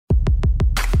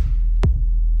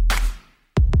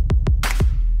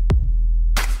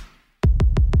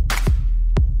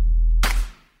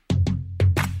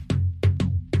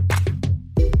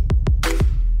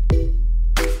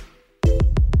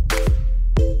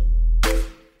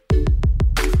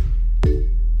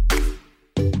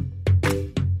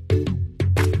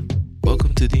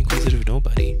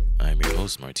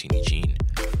Martini Gene.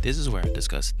 This is where I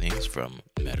discuss things from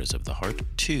matters of the heart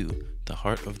to the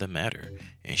heart of the matter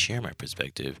and share my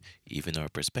perspective, even though our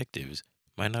perspectives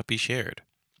might not be shared.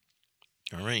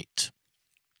 All right.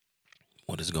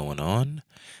 What is going on?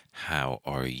 How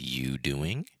are you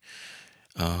doing?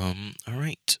 All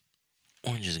right.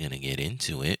 We're just going to get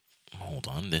into it. Hold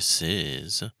on. This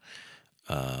is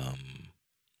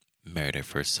Married at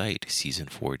First Sight, Season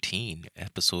 14,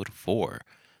 Episode 4,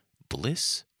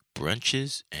 Bliss,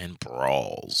 Brunches, and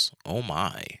Brawls. Oh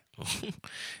my.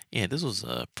 Yeah, this was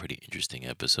a pretty interesting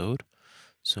episode.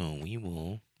 So we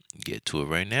will get to it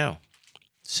right now.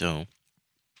 So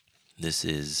this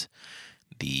is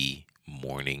the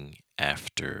morning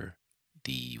after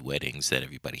the weddings that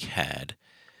everybody had.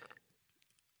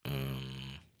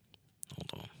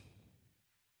 Hold on.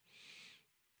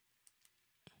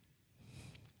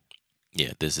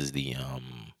 Yeah, this is the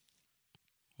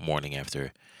morning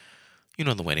after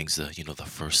the weddings, the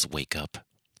first wake up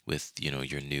with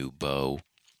your new beau.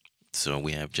 So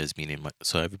we have Jasmine and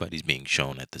so everybody's being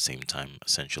shown at the same time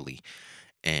essentially,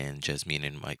 and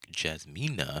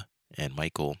Jasmina and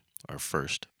Michael are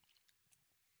first,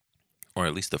 or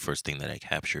at least the first thing that I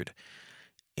captured.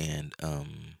 And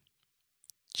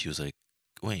she was like,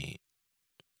 "Wait,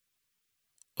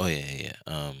 oh yeah.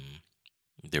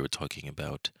 They were talking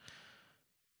about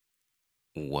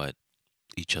what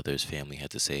each other's family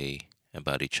had to say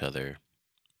about each other,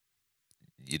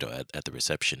 at the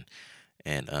reception."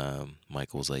 And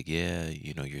Michael was like, "Yeah,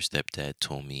 your stepdad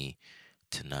told me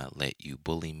to not let you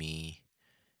bully me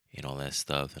and all that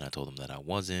stuff." And I told him that I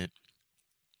wasn't.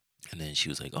 And then she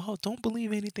was like, "Oh, don't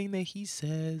believe anything that he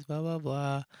says, blah blah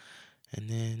blah." And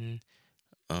then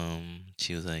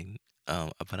she was like,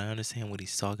 "But I understand what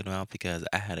he's talking about because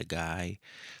I had a guy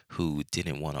who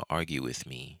didn't want to argue with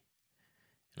me."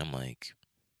 And I'm like,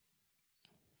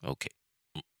 "Okay,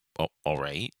 all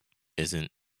right.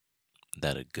 Isn't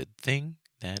that a good thing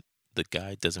that the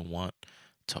guy doesn't want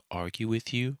to argue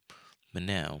with you?" But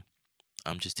now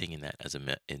I'm just taking that as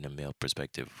in a male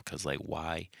perspective, because like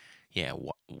why, yeah,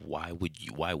 why would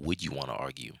you want to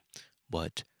argue?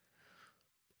 But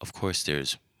of course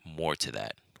there's more to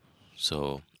that.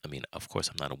 So I mean, of course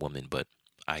I'm not a woman, but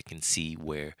I can see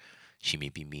where she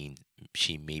maybe mean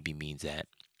she maybe means that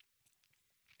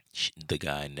the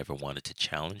guy never wanted to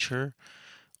challenge her,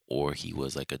 or he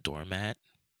was like a doormat,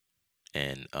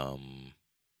 and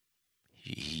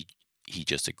he he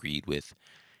just agreed with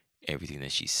everything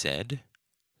that she said,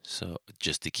 so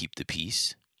just to keep the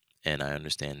peace. And I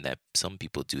understand that some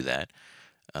people do that,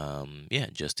 yeah,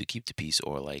 just to keep the peace,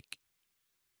 or like,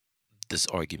 this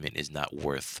argument is not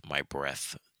worth my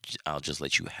breath. I'll just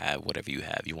let you have whatever you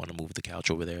have. You want to move the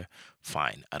couch over there?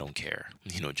 Fine, I don't care.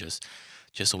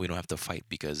 Just so we don't have to fight,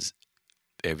 because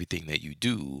everything that you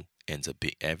do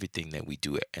everything that we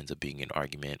do ends up being an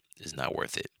argument is not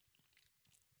worth it.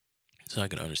 So I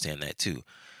can understand that too.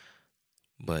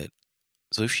 But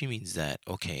so if she means that,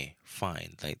 okay,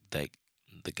 fine. Like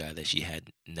the guy that she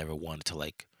had never wanted to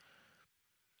like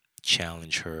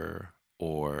challenge her,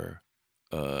 or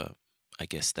uh I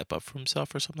guess step up for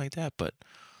himself or something like that. But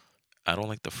I don't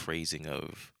like the phrasing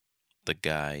of the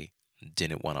guy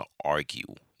didn't want to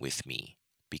argue with me,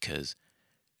 because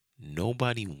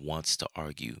nobody wants to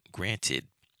argue. Granted,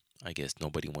 I guess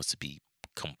nobody wants to be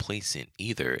complacent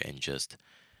either and just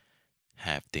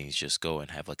have things just go and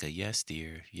have like a yes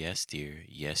dear, yes dear,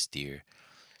 yes dear.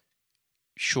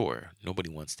 Sure, nobody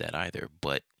wants that either,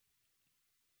 but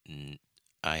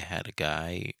I had a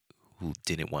guy who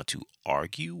didn't want to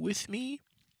argue with me.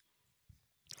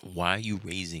 Why are you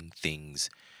raising things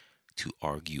to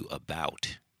argue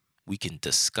about? We can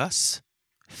discuss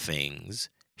things,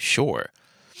 sure,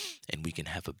 and we can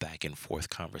have a back and forth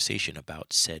conversation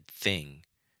about said thing,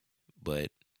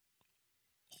 but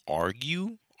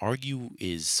argue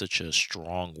is such a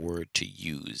strong word to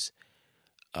use,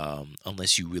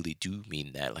 unless you really do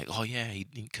mean that, like, oh yeah,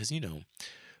 because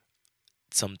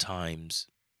sometimes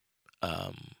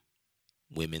um,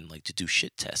 women like to do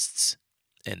shit tests,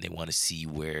 and they want to see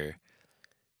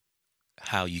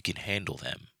how you can handle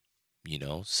them,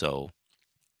 so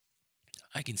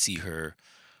I can see her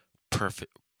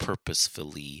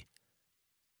purposefully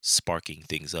sparking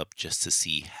things up just to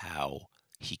see how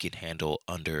he can handle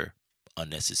under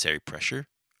unnecessary pressure.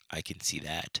 I can see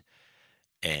that,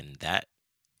 and that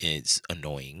is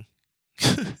annoying.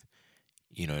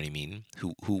 You know what I mean?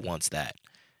 Who wants that?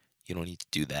 You don't need to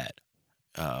do that.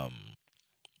 Um,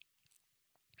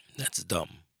 that's dumb.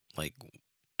 Like,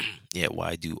 yeah,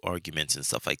 why do arguments and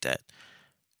stuff like that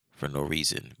for no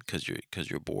reason? Because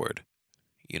you're bored.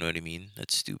 You know what I mean?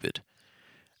 That's stupid.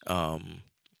 Um,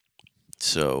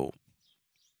 so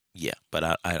Yeah, but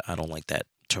I don't like that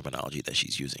terminology that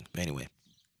she's using. Anyway,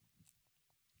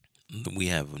 we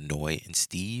have Noy and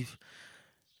Steve.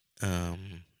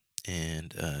 Um,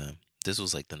 and this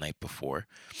was like the night before,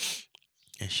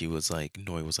 and she was like,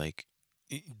 Noy was like,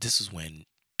 this is when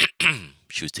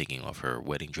she was taking off her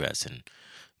wedding dress and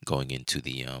going into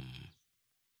the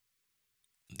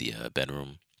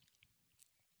bedroom.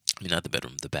 I mean, not the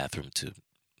bedroom, the bathroom to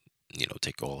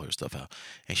take all her stuff out.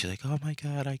 And she's like, "Oh my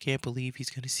God, I can't believe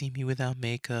he's gonna see me without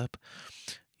makeup.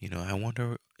 I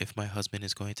wonder if my husband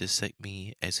is going to accept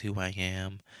me as who I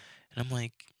am." And I'm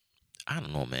like, I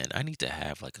don't know, man. I need to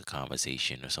have like a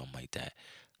conversation or something like that.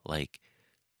 Like,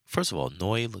 first of all,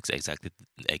 Noi looks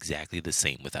exactly the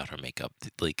same without her makeup.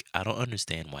 Like, I don't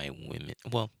understand why women.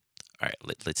 Well, all right,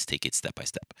 let's take it step by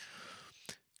step.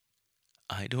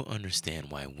 I don't understand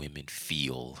why women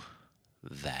feel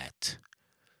that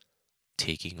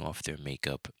taking off their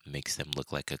makeup makes them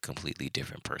look like a completely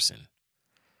different person.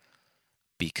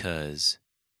 Because,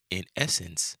 in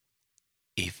essence,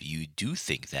 if you do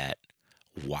think that,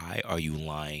 why are you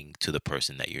lying to the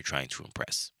person that you're trying to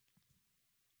impress?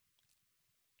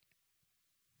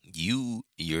 You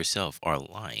yourself are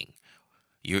lying.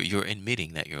 You're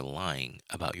admitting that you're lying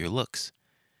about your looks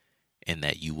and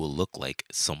that you will look like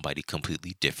somebody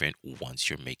completely different once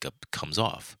your makeup comes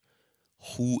off.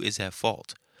 Who is at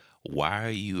fault? Why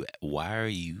are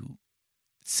you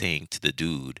saying to the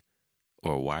dude,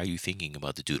 or why are you thinking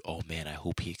about the dude, oh man, I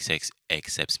hope he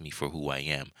accepts me for who I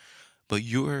am? But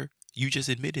you just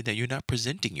admitted that you're not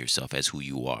presenting yourself as who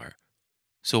you are.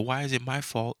 So why is it my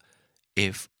fault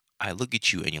if I look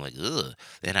at you and you're like, ugh,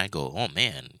 then I go, oh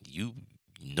man, you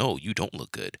don't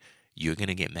look good. You're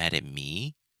gonna get mad at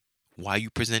me? Why are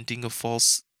you presenting a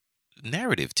false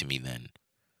narrative to me then?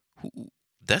 Who,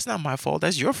 that's not my fault.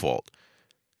 That's your fault,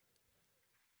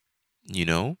 you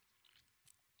know?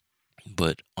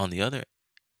 But on the other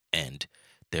end,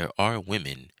 there are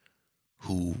women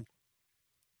who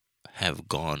have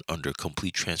gone under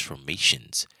complete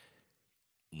transformations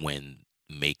when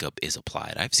makeup is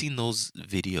applied. I've seen those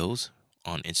videos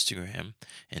on Instagram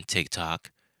and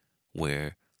TikTok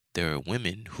where there are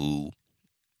women who,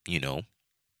 you know,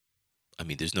 I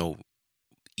mean, there's no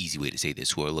easy way to say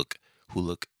this, who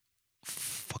look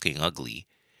fucking ugly,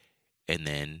 and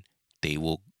then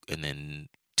and then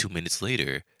 2 minutes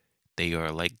later, they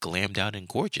are like glammed out and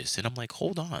gorgeous, and I'm like,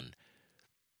 hold on.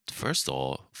 First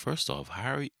off,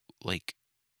 like,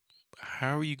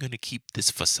 how are you gonna keep this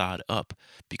facade up?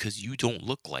 Because you don't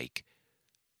look like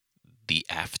the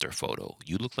after photo.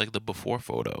 You look like the before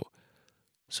photo.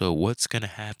 So what's gonna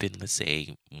happen? Let's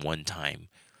say one time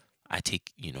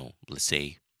let's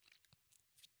say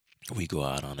we go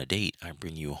out on a date, I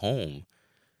bring you home,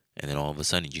 and then all of a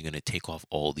sudden you're gonna take off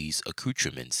all these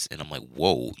accoutrements, and I'm like,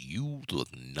 whoa, you look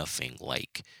nothing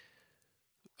like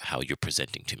how you're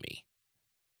presenting to me.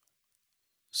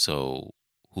 So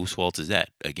whose fault is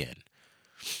that again?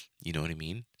 You know what I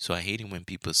mean? So I hate it when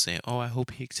people say, "Oh, I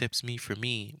hope he accepts me for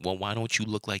me." Well, why don't you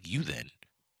look like you then?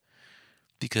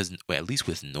 Because well, at least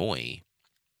with Noi,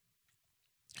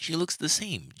 she looks the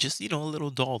same, just a little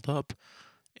dolled up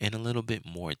and a little bit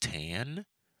more tan,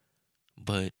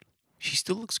 but she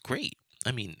still looks great.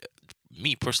 I mean,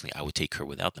 me personally, I would take her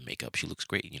without the makeup. She looks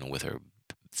great, with her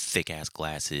thick ass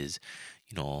glasses,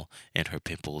 and her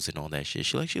pimples and all that shit.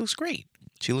 She looks great.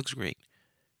 She looks great,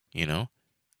 you know.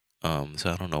 So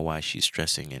I don't know why she's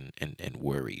stressing and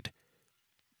worried.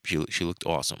 She looked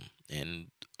awesome,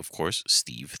 and of course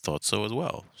Steve thought so as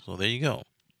well. So there you go.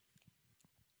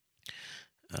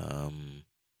 Um,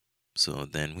 so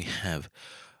then we have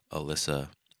Alyssa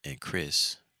and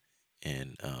Chris,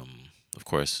 and of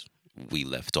course we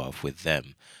left off with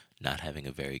them not having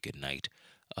a very good night.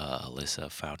 Alyssa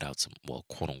found out some, well,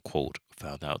 quote unquote,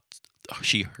 found out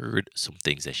she heard some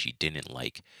things that she didn't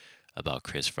like about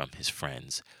Chris from his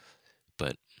friends,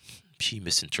 but she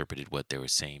misinterpreted what they were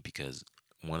saying because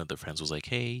one of the friends was like,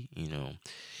 "Hey,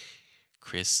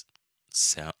 Chris,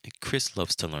 sound Chris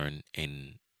loves to learn,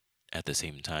 and at the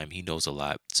same time, he knows a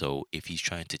lot. So if he's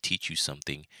trying to teach you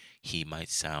something, he might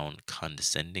sound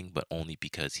condescending, but only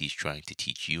because he's trying to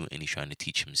teach you and he's trying to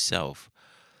teach himself.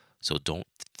 So don't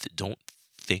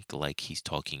think like he's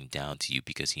talking down to you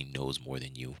because he knows more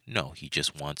than you. No, he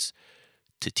just wants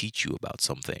to teach you about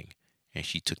something." And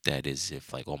she took that as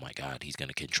if like, oh my God, he's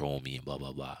gonna control me and blah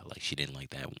blah blah. Like she didn't like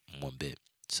that one bit.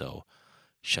 So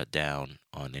shut down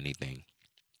on anything.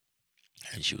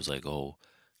 And she was like, "Oh,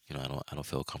 I don't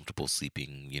feel comfortable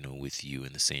sleeping, with you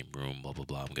in the same room, blah blah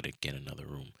blah. I'm gonna get another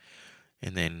room."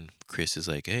 And then Chris is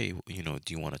like, "Hey, do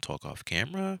you want to talk off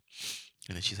camera?"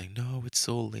 And then she's like, "No, it's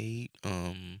so late.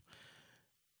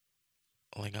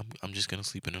 like I'm just gonna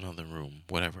sleep in another room,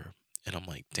 whatever. And I'm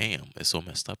like, damn, it's so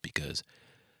messed up because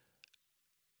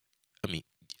I mean,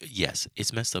 yes,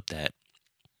 it's messed up that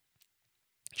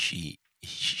she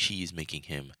is making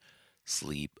him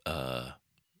sleep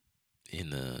in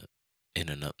the in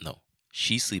another no,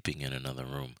 she's sleeping in another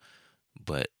room,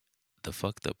 but the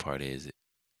fucked up part is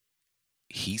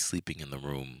he's sleeping in the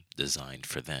room designed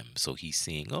for them. So he's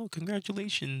seeing, oh,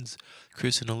 congratulations,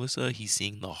 Chris and Alyssa. He's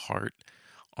seeing the heart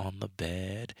on the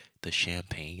bed, the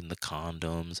champagne, the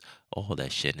condoms, all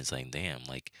that shit. And it's like, damn,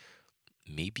 like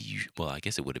maybe you, well, I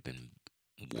guess it would have been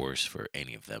worse for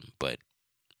any of them, but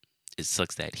it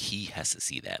sucks that he has to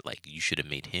see that. Like, you should have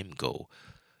made him go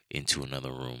into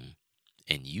another room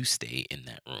and you stay in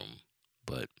that room.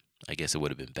 But I guess it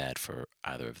would have been bad for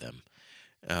either of them.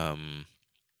 Um,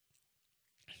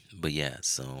 but yeah,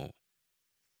 so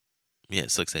yeah,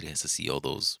 it sucks that he has to see all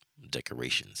those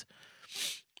decorations.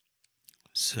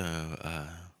 So,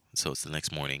 so it's the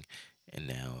next morning, and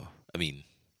now, I mean,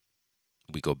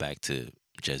 we go back to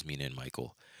Jasmine and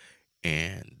Michael,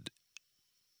 and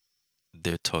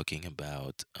they're talking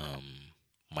about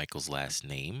Michael's last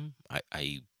name.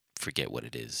 I forget what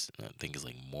it is. I think it's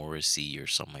like Morrissey or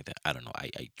something like that. I don't know.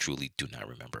 I truly do not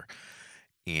remember.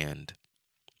 And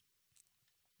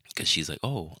because she's like,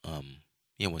 oh,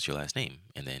 yeah, what's your last name?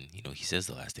 And then he says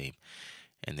the last name,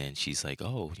 and then she's like,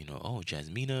 oh, oh,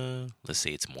 Jasmina. Let's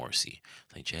say it's Morrissey.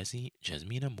 Like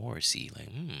Jasmina Morrissey. Like,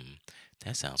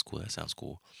 that sounds cool. That sounds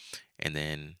cool. And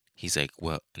then he's like,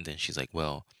 well, and then she's like,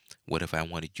 well, what if I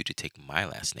wanted you to take my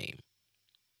last name?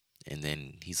 And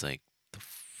then he's like,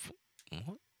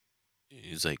 what?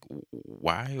 He's like,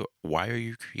 why are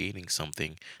you creating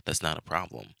something that's not a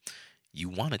problem? You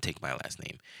want to take my last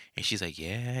name? And she's like,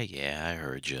 yeah, I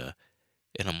heard you.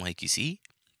 And I'm like, you see,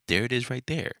 there it is right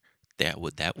there.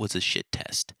 That was a shit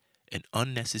test, an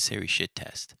unnecessary shit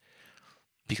test.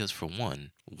 Because for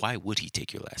one, why would he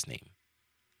take your last name?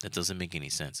 That doesn't make any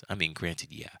sense. I mean, granted,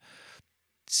 yeah,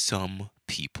 some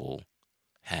people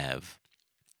have,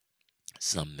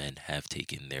 some men have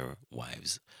taken their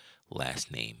wives'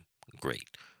 last name. Great.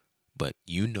 But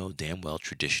you know damn well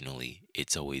traditionally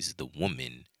it's always the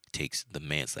woman takes the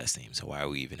man's last name. So why are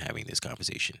we even having this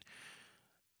conversation?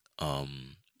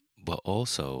 Um but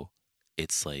also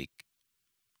it's like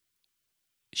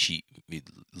she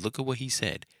look at what he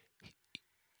said.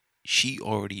 She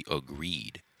already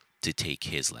agreed to take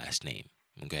his last name.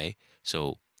 Okay?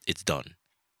 So it's done.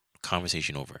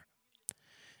 Conversation over.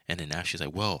 And then now she's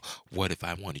like, well, what if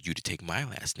I wanted you to take my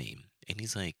last name? And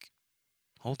he's like,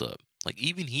 hold up. Like,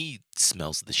 even he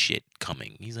smells the shit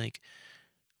coming. He's like,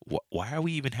 why are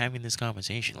we even having this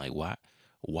conversation? Like,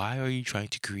 why are you trying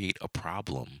to create a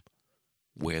problem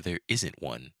where there isn't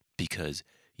one? Because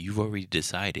you've already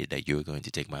decided that you're going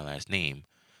to take my last name.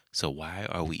 So why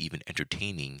are we even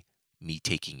entertaining me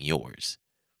taking yours?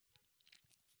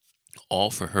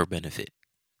 All for her benefit.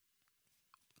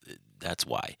 That's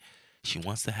why. She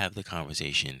wants to have the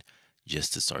conversation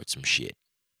just to start some shit.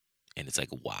 And it's like,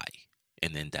 why?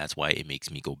 And then that's why it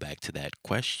makes me go back to that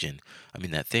question. I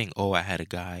mean, that thing, oh, I had a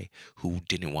guy who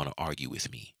didn't want to argue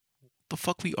with me. The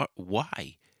fuck we are?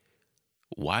 Why?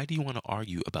 Why do you want to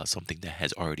argue about something that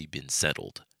has already been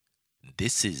settled?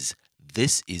 This is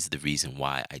this is the reason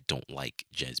why I don't like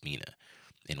Jasmina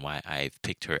and why I've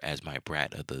picked her as my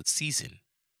brat of the season.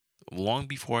 Long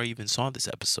before I even saw this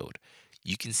episode.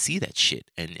 You can see that shit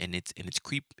and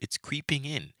it's creeping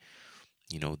in.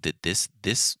 That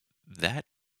that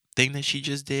thing that she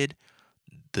just did,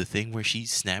 the thing where she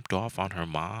snapped off on her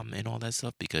mom and all that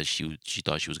stuff because she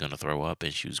thought she was gonna throw up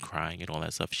and she was crying and all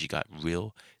that stuff. She got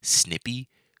real snippy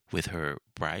with her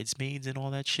bridesmaids and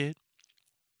all that shit.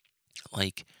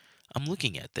 Like, I'm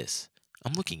looking at this.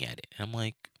 I'm looking at it and I'm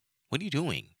like, what are you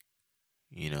doing?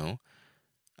 You know,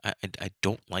 I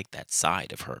don't like that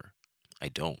side of her. I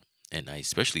don't, and I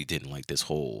especially didn't like this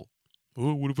whole.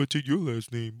 Oh, what if I take your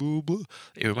last name? Blah blah.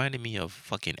 It reminded me of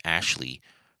fucking Ashley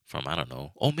from, I don't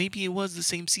know. Oh, maybe it was the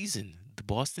same season, the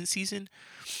Boston season,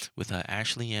 with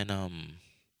Ashley and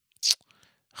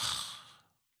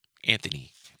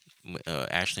Anthony.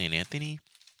 Ashley and Anthony,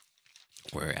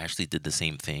 where Ashley did the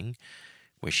same thing,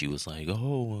 where she was like,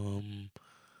 oh,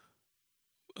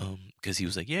 because he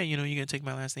was like, yeah, you're gonna take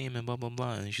my last name and blah blah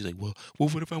blah, and she's like, well,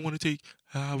 what if I want to take,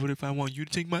 what if I want you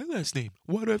to take my last name?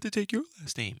 Why do I have to take your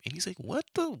last name? And he's like, what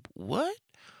the what?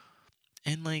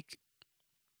 And like,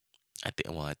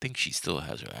 I think she still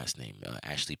has her last name,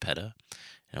 Ashley Petta.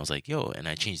 And I was like, yo, and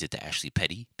I changed it to Ashley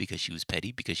Petty because she was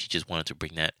petty because she just wanted to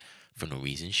bring that for no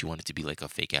reason. She wanted to be like a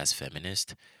fake ass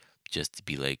feminist, just to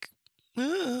be like,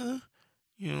 like,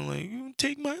 you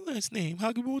take my last name.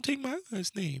 How come you won't take my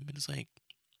last name? And it's like,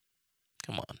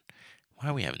 Come on. Why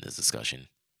are we having this discussion?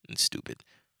 It's stupid.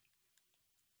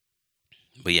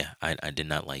 But yeah, I did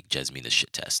not like Jasmina's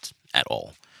shit test at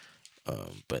all.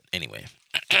 But anyway,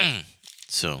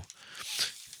 so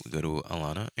we go to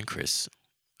Alana and Chris.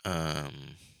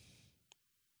 Um,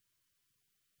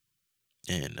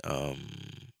 and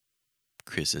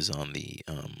Chris is on the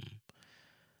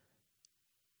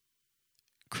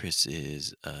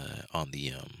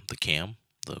cam,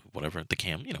 the whatever, the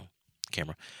cam,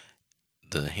 camera,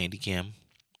 the handy cam,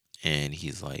 and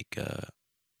he's like,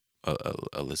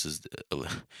 Alyssa's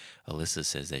Alyssa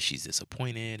says that she's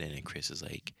disappointed, and then Chris is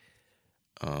like,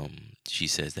 she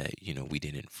says that we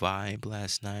didn't vibe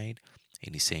last night,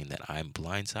 and he's saying that I'm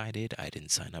blindsided. I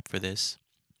didn't sign up for this,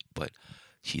 but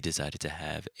she decided to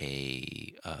have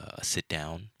a sit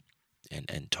down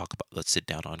and talk about. Let's sit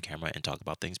down on camera and talk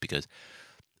about things because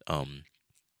um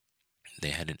they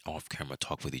had an off camera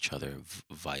talk with each other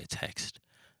via text,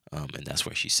 and that's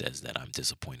where she says that I'm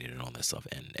disappointed and all that stuff,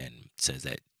 and says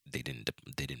that they didn't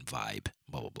vibe,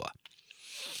 blah blah blah.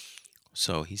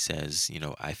 So he says,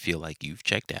 I feel like you've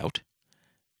checked out,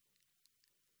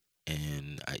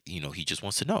 and he just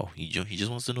wants to know. He just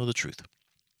wants to know the truth.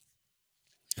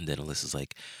 And then Alyssa's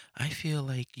like, I feel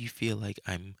like you feel like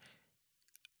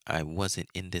I wasn't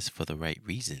in this for the right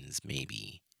reasons,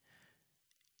 maybe.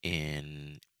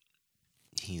 And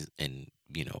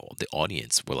the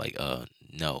audience were like,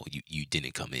 no, you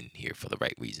didn't come in here for the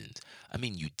right reasons. I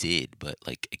mean, you did, but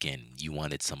like again, you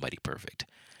wanted somebody perfect.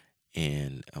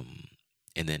 And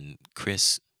then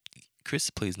Chris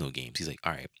plays no games. He's like,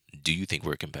 all right, do you think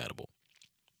we're compatible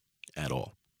at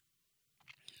all?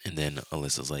 And then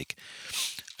Alyssa's like,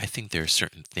 I think there are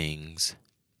certain things.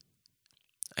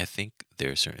 I think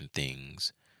there are certain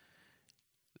things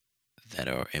that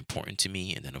are important to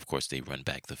me. And then, of course, they run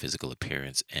back the physical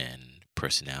appearance and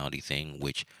personality thing,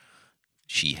 which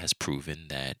she has proven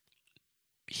that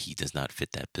he does not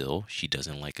fit that bill. She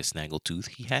doesn't like a snaggletooth.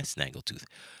 He has snaggletooth.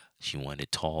 She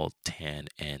wanted tall, tan,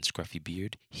 and scruffy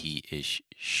beard. He is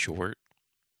short,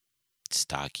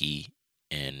 stocky,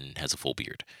 and has a full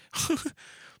beard.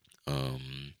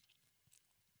 um,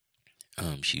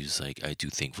 she was like, I do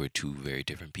think we're two very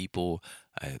different people.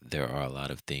 There are a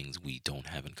lot of things we don't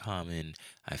have in common.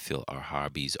 I feel our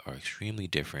hobbies are extremely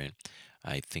different.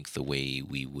 I think the way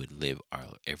we would live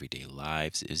our everyday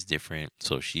lives is different.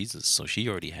 So she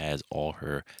already has all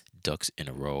her ducks in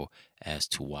a row as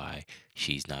to why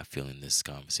she's not feeling this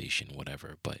conversation,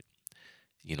 whatever. But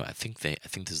I think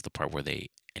this is the part where they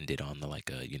ended on the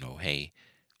like hey,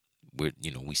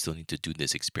 we still need to do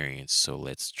this experience, so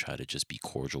let's try to just be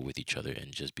cordial with each other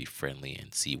and just be friendly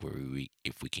and see where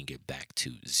if we can get back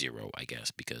to zero, I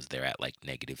guess, because they're at like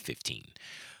 -15.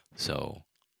 So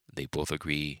they both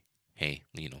agree, hey,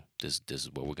 this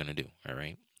is what we're gonna do. All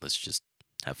right, let's just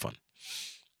have fun.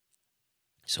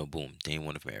 So boom, day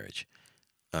one of marriage.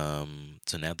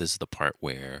 So now this is the part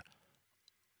where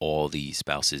all the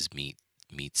spouses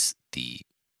meets the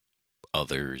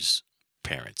other's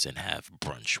parents and have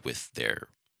brunch with their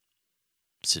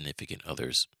significant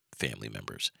others, family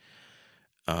members.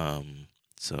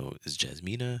 So it's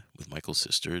Jasmina with Michael's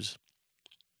sisters,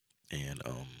 and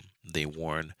they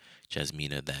warn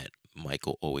Jasmina that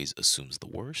Michael always assumes the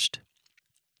worst,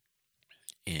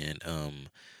 and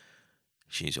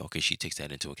she's okay. She takes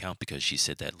that into account because she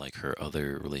said that like her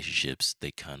other relationships,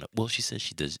 they kind of she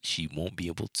says she won't be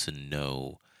able to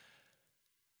know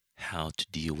how to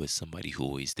deal with somebody who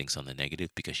always thinks on the negative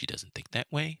because she doesn't think that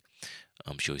way.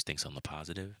 She always thinks on the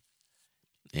positive.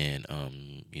 And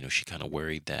she kind of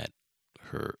worried that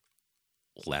her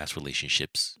last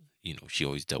relationships, she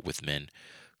always dealt with men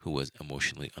who was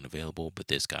emotionally unavailable, but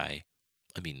this guy,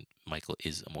 I mean, Michael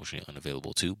is emotionally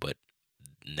unavailable too, but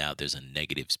now there's a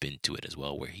negative spin to it as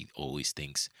well where he always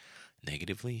thinks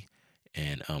negatively.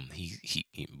 And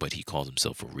but he calls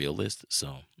himself a realist,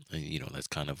 so that's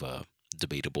kind of a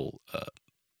debatable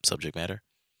subject matter.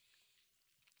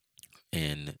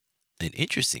 And an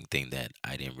interesting thing that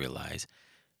I didn't realize,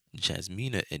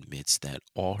 Jasmina admits that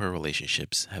all her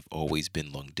relationships have always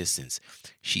been long distance.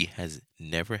 She has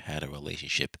never had a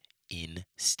relationship in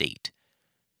state.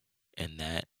 And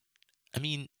that, I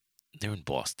mean, they're in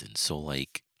Boston. So,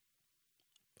 like,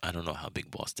 I don't know how big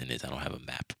Boston is. I don't have a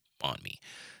map on me.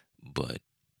 But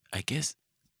I guess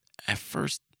at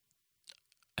first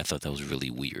I thought that was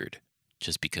really weird.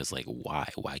 Just because, like, why?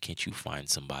 Why can't you find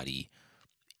somebody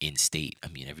in state?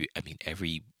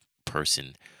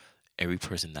 Person every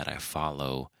person that I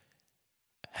follow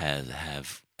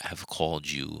have called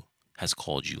you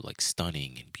like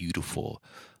stunning and beautiful.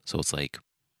 So it's like,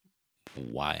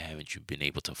 why haven't you been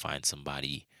able to find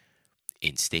somebody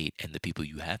in state, and the people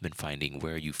you have been finding,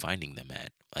 where are you finding them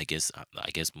at? I guess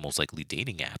most likely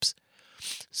dating apps.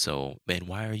 So, man,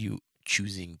 why are you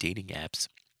choosing dating apps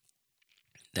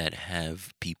that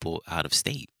have people out of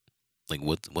state? Like,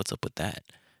 what's up with that?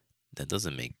 That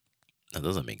doesn't make that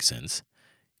doesn't make sense.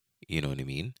 You know what I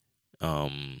mean?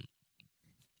 Um,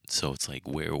 so it's like,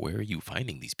 where are you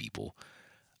finding these people?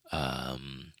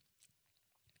 Um,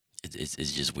 it's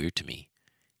just weird to me.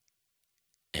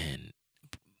 And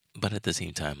but at the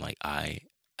same time, like I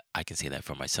can say that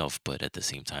for myself, but at the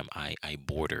same time, I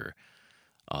border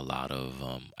a lot of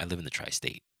I live in the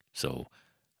tri-state, so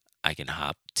I can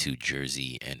hop to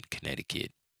Jersey and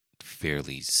Connecticut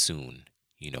fairly soon.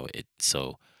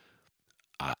 So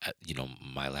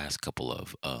my last couple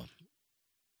of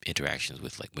interactions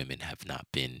with like women have not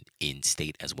been in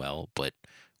state as well, but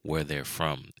where they're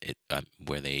from,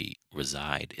 where they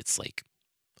reside, it's like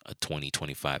a 20,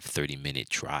 25, 30 minute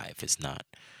drive. It's not,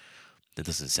 that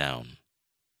doesn't sound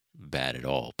bad at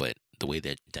all, but the way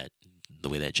that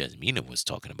Jasmina was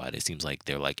talking about it, it seems like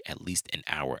they're like at least an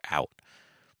hour out,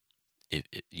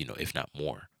 if not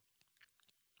more.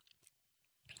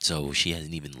 So she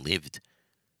hasn't even lived,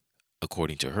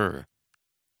 according to her,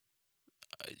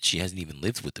 she hasn't even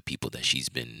lived with the people that she's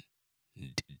been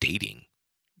dating,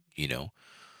 you know?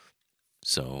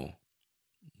 So,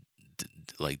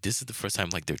 like, this is the first time,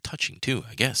 like, they're touching too,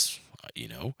 I guess, you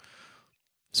know?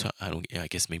 So, I don't, yeah, I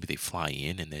guess maybe they fly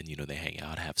in and then, they hang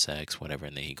out, have sex, whatever,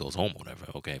 and then he goes home, whatever.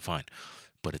 Okay, fine.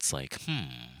 But it's like,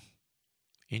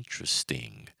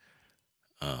 interesting.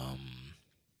 Um,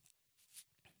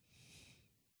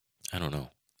 I don't know.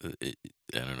 I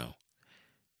don't know.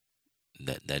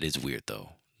 That is weird,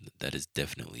 though. That is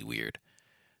definitely weird.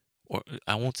 Or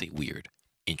I won't say weird.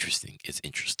 Interesting. It's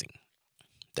interesting.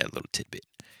 That little tidbit.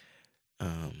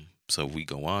 So we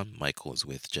go on. Michael is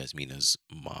with Jasmina's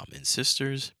mom and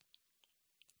sisters.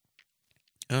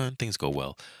 Things go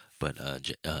well, but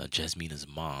Jasmina's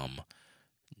mom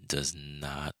does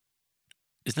not.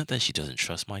 It's not that she doesn't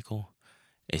trust Michael.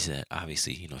 It's that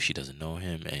obviously she doesn't know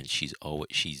him, and she's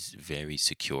very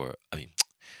secure. I mean,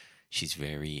 she's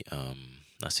very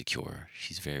not secure.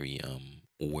 She's very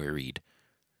worried.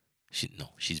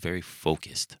 She's very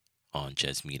focused on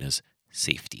Jasmina's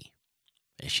safety.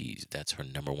 And that's her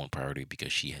number one priority,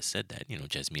 because she has said that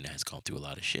Jasmina has gone through a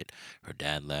lot of shit. Her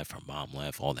dad left, her mom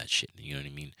left, all that shit. You know what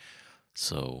I mean?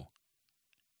 So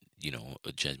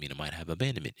Jasmina might have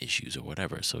abandonment issues or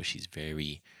whatever. So she's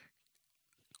very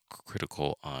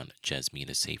critical on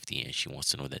Jasmina's safety, and she wants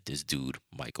to know that this dude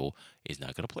Michael is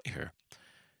not gonna play her.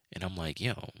 And I'm like,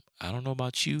 I don't know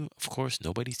about you. Of course,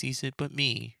 nobody sees it but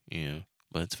me.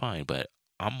 But it's fine. But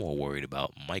I'm more worried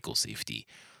about Michael's safety,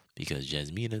 because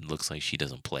Jasmina looks like she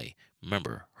doesn't play.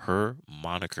 Remember, her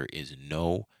moniker is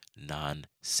no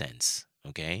nonsense.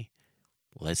 Okay?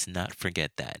 Let's not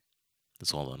forget that.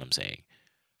 That's all that I'm saying.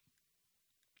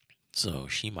 So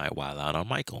she might wild out on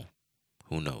Michael.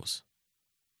 Who knows?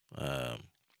 Um,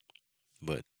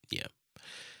 but yeah,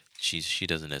 she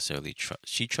doesn't necessarily trust.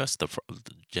 She trusts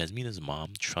Jasmina's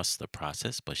mom trusts the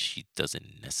process, but she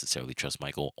doesn't necessarily trust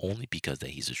Michael, only because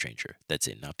that he's a stranger. That's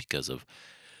it. Not because of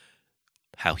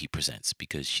how he presents,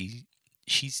 because she's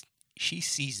she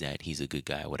sees that he's a good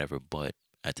guy, whatever. But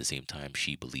at the same time,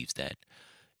 she believes that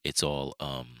it's all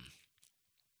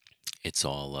it's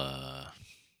all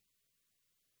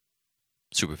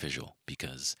superficial,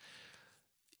 because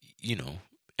you know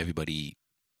everybody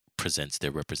presents their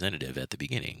representative at the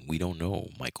beginning. We don't know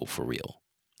Michael for real,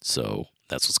 so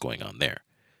that's what's going on there.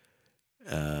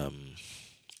 Um,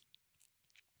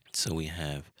 so we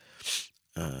have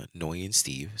Noi and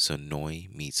Steve. So Noi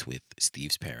meets with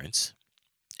Steve's parents,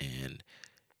 and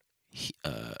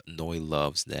Noi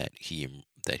loves that he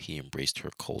embraced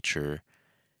her culture.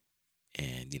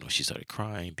 And she started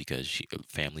crying, because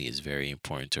family is very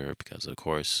important to her, because of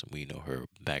course we know her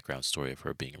background story of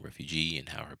her being a refugee, and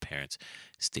how her parents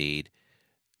stayed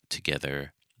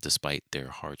together despite their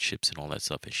hardships and all that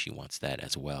stuff, and she wants that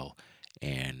as well.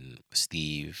 And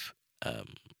Steve,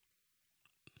 um,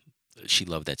 she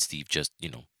loved that Steve just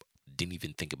didn't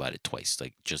even think about it twice,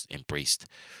 like just embraced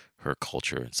her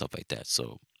culture and stuff like that.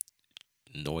 So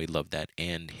Noy loved that,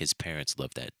 and his parents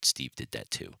loved that Steve did that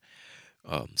too.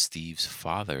 Steve's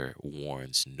father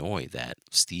warns Noy that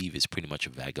Steve is pretty much a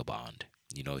vagabond.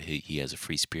 He has a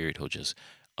free spirit. He'll just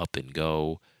up and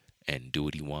go and do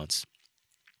what he wants.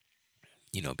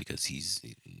 Because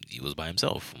he was by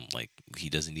himself. Like, he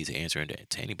doesn't need to answer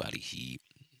to anybody.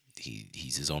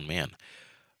 He's his own man.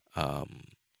 Um,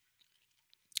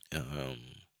 um,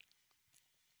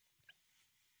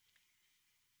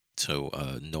 so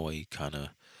Noi kind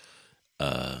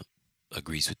of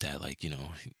agrees with that. Like,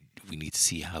 we need to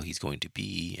see how he's going to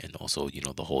be, and also,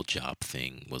 the whole job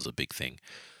thing was a big thing.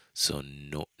 So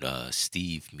no,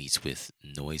 Steve meets with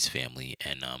Noy's family,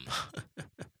 and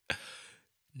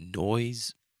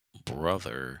Noy's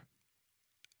brother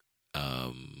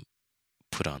um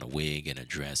put on a wig and a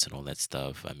dress and all that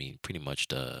stuff. I mean, pretty much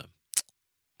the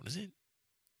what is it?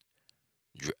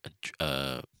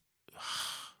 Uh,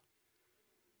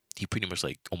 he pretty much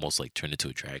like almost like turned into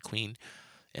a drag queen,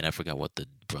 and I forgot what the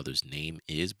brother's name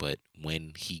is, but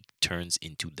when he turns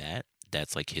into that,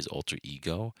 that's like his alter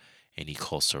ego, and he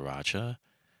calls Sriracha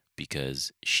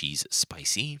because she's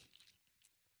spicy.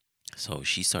 So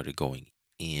she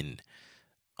in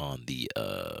on the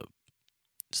uh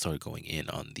started going in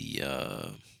on the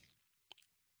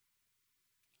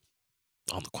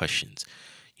questions.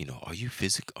 Are you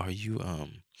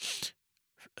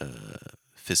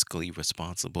fiscally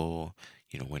responsible?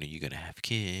 When are you gonna have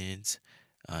kids?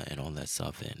 And all that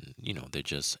stuff. And they're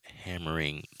just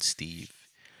hammering Steve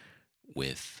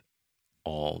with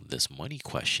all this money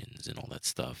questions and all that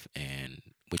stuff, and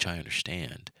which I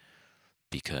understand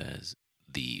because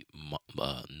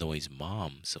Noy's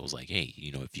mom so was like, hey,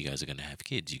 if you guys are gonna have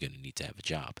kids, you're gonna need to have a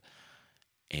job.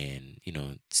 And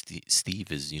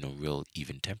Steve is real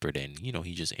even tempered, and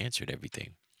he just answered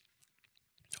everything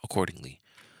accordingly.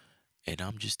 And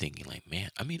I'm just thinking, like, man,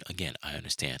 I mean, again, I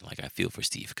understand. Like, I feel for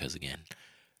Steve because, again,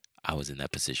 I was in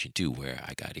that position too where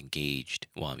I got engaged.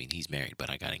 Well, I mean, he's married, but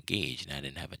I got engaged and I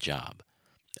didn't have a job.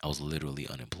 I was literally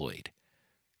unemployed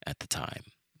at the time.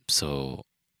 So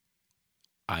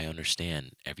I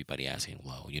understand everybody asking,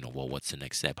 well, what's the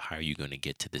next step? How are you going to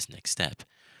get to this next step?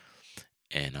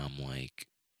 And I'm like,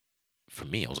 for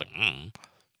me, I was like,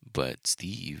 But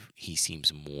Steve, he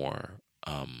seems more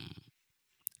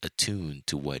attuned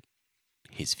to what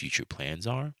his future plans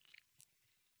are.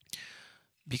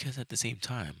 Because at the same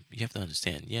time, you have to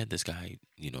understand, yeah, this guy,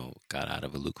 got out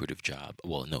of a lucrative job.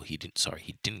 Well, no, he didn't. Sorry,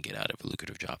 he didn't get out of a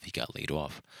lucrative job. He got laid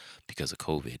off because of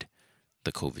COVID,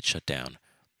 the COVID shutdown.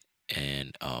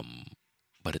 And,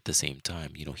 but at the same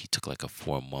time, he took like a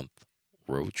 4 month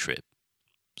road trip.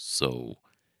 So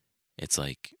it's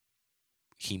like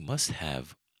he must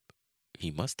have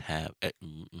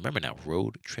remember now,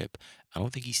 road trip. I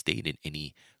don't think he stayed in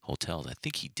any hotels. I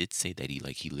think he did say that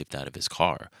he lived out of his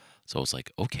car. So it's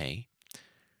like, okay,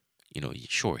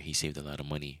 sure, he saved a lot of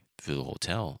money for the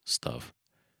hotel stuff,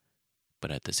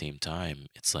 but at the same time,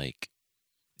 it's like,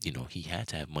 he had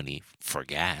to have money for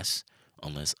gas,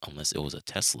 unless it was a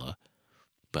Tesla.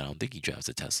 But I don't think he drives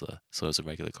a Tesla, so it's a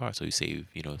regular car. So he saved,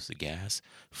 it's the gas,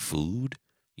 food,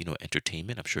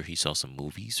 entertainment. I'm sure he saw some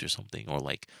movies or something, or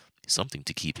like something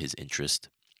to keep his interest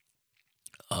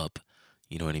up.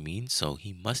 You know what I mean? So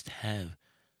he must have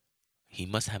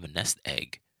a nest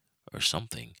egg or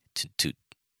something to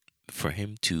for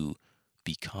him to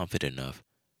be confident enough,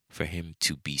 for him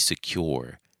to be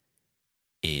secure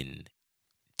in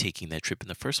taking that trip in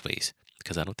the first place.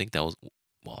 Because I don't think that was,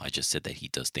 well, I just said that he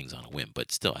does things on a whim,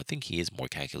 but still, I think he is more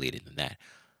calculated than that.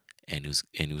 And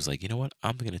he was like, you know what?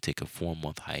 I'm gonna take a 4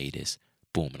 month hiatus.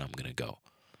 Boom, and I'm gonna go.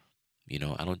 I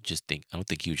don't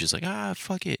think he was just like,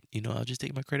 fuck it. I'll just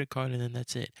take my credit card and then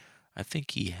that's it. I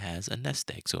think he has a nest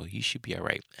egg, so he should be all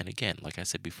right. And again, like I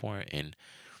said before in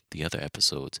the other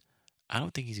episodes, I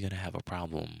don't think he's gonna have a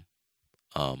problem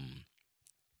um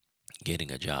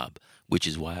getting a job, which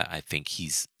is why I think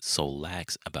he's so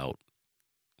lax about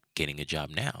getting a job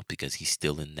now because he's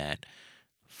still in that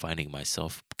finding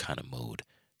myself kind of mode.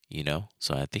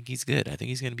 So I think he's good. I think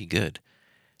he's gonna be good.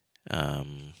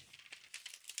 Um,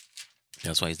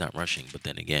 that's why he's not rushing. But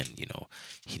then again,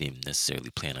 he didn't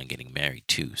necessarily plan on getting married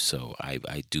too. So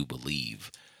I do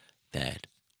believe that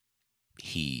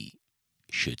he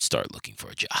should start looking for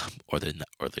a job, or they're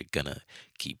gonna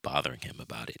keep bothering him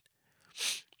about it.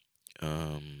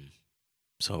 Um,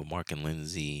 so Mark and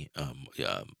Lindsay, uh,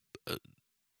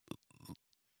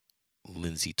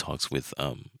 Lindsay talks with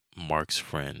Mark's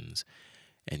friends,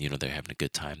 and they're having a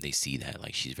good time. They see that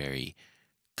like she's very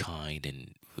kind,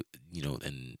 and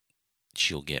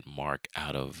she'll get Mark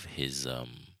out of his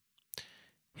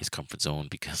comfort zone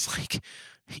because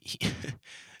he,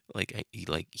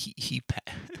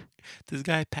 this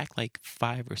guy packed like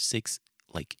 5 or 6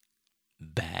 like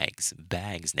bags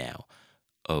now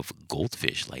of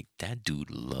goldfish. Like that dude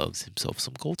loves himself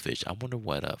some goldfish. I wonder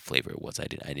what flavor it was. I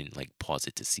didn't like pause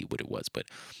it to see what it was, but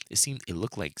it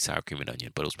looked like sour cream and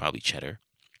onion, but it was probably cheddar.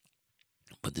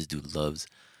 But this dude loves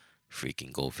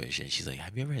freaking goldfish, and she's like,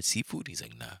 "Have you ever had seafood?" He's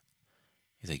like, "Nah."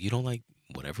 He's like, "You don't like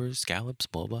whatever scallops,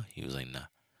 blah blah." He was like, "Nah."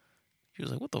 He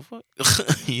was like, "What the fuck?"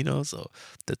 So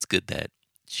that's good that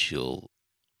she'll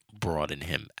broaden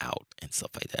him out and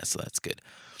stuff like that. So that's good.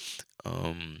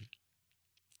 Um,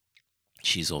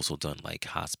 she's also done like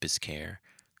hospice care.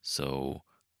 So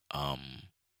um,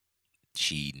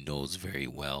 she knows very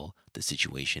well the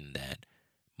situation that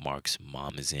Mark's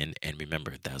mom is in. And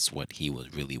remember, that's what he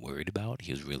was really worried about.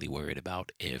 He was really worried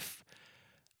about if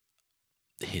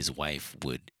his wife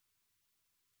would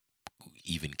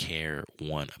even care,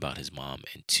 one, about his mom,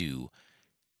 and two,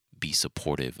 be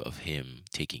supportive of him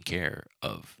taking care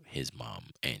of his mom.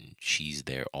 And she's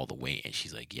there all the way. And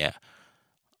she's like, yeah,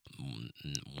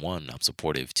 one, I'm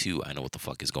supportive. Two, I know what the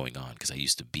fuck is going on because I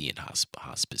used to be in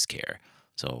hospice care.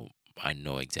 So I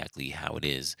know exactly how it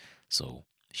is. So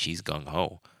she's gung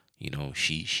ho.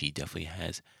 She definitely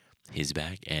has his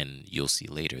back, and you'll see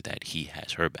later that he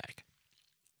has her back.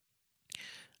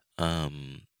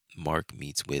 Um, Mark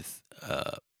meets with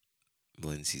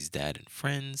Lindsay's dad and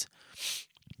friends.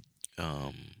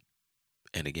 Um,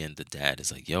 and again, the dad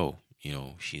is like, "Yo,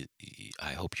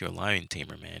 I hope you're a lion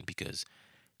tamer, man, because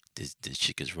this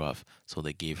chick is rough." So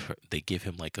they give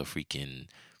him like a freaking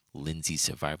Lindsay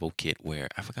survival kit where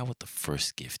I forgot what the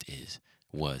first gift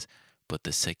was, but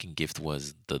the second gift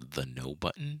was the no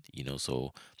button.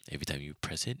 So every time you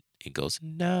press it, it goes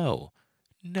no,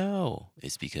 no.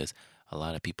 It's because a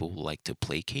lot of people like to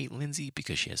placate Lindsay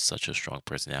because she has such a strong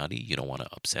personality. You don't want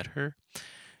to upset her,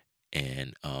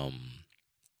 and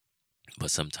but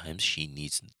sometimes she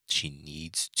needs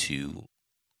to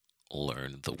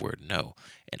learn the word no.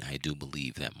 And I do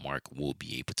believe that Mark will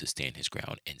be able to stand his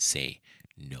ground and say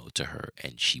no to her,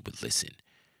 and she would listen,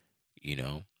 you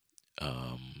know?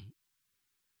 Um,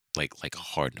 like a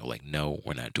hard no, like, no,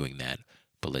 we're not doing that,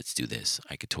 but let's do this.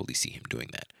 I could totally see him doing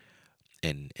that.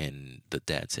 And the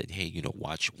dad said, hey,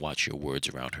 watch your words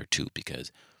around her too,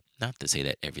 because not to say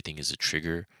that everything is a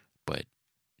trigger, but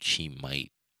she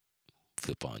might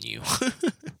flip on you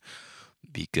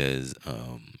because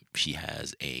she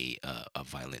has a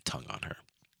violent tongue on her.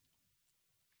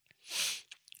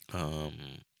 Um,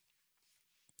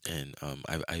 and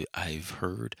I've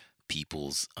heard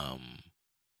people's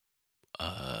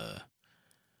uh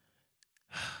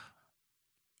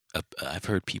I've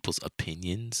heard people's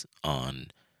opinions on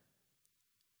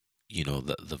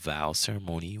the vow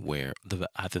ceremony, where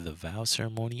either the vow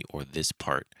ceremony or this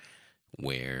part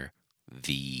where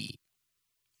the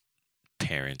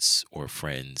parents or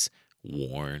friends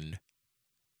warn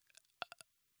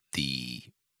the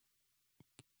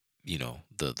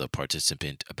the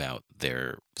participant about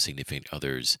their significant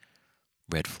other's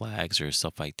red flags or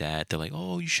stuff like that. They're like,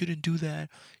 oh, you shouldn't do that.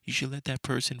 You should let that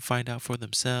person find out for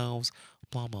themselves,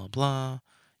 blah, blah, blah,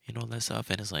 all that stuff.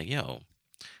 And it's like, yo,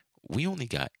 we only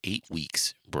got 8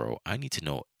 weeks, bro. I need to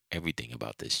know everything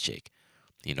about this chick.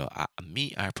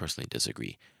 I personally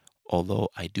disagree. Although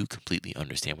I do completely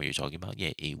understand what you're talking about.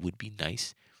 Yeah, it would be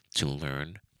nice to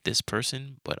learn this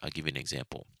person, but I'll give you an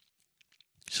example.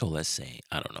 So let's say,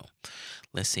 I don't know,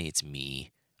 let's say it's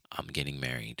me, I'm getting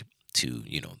married to,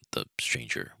 the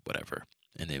stranger, whatever.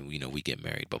 And then, we get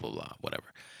married, blah, blah, blah,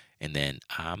 whatever. And then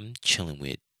I'm chilling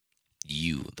with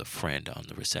you, the friend, on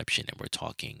the reception, and we're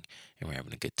talking and we're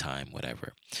having a good time,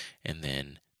 whatever. And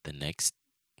then the next,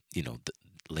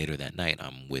 later that night,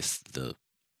 I'm with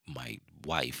my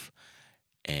wife,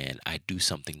 and I do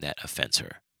something that offends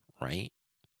her, right?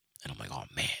 And I'm like, oh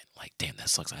man, like, damn, that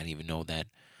sucks. I didn't even know that.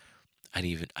 I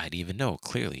didn't even know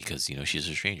clearly because she's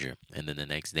a stranger. And then the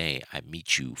next day I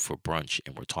meet you for brunch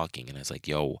and we're talking, and it's like,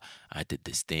 yo, I did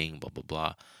this thing, blah blah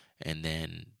blah. And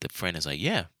then the friend is like,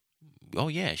 yeah, oh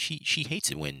yeah, she hates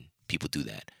it when people do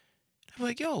that. I'm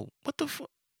like, yo, what the fuck?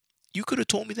 You could have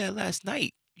told me that last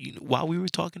night, while we were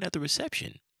talking at the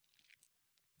reception.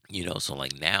 So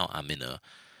like now I'm in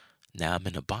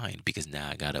a bind because now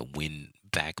I gotta win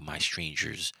back my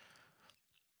stranger's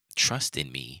trust in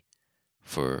me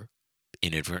for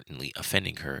inadvertently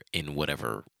offending her in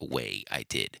whatever way I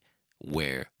did,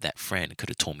 where that friend could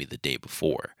have told me the day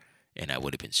before and I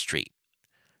would have been straight.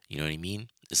 You know what I mean?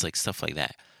 It's like stuff like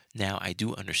that. Now, I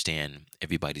do understand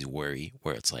everybody's worry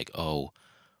where it's like, oh,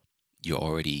 you're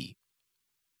already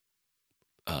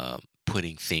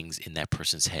putting things in that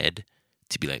person's head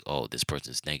to be like, oh, this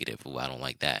person's negative. Well, I don't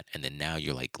like that. And then now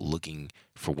you're like looking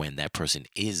for when that person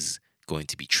is going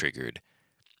to be triggered.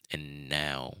 And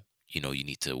now, you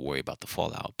need to worry about the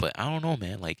fallout. But I don't know,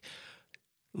 man. Like,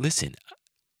 listen,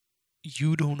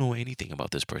 you don't know anything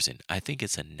about this person. I think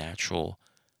it's a natural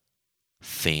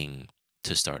thing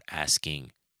to start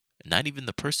asking, not even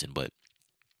the person, but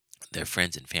their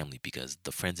friends and family, because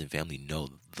the friends and family know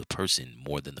the person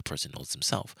more than the person knows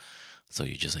himself. So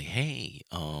you're just like, hey,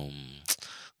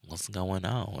 what's going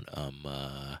on?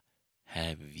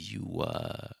 Have you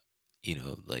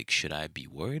like, should I be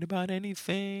worried about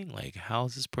anything? Like,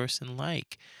 how's this person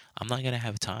like? I'm not gonna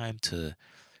have time to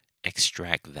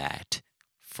extract that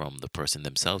from the person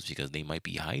themselves because they might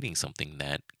be hiding something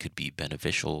that could be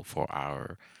beneficial for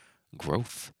our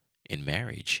growth in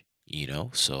marriage,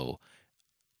 So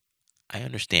I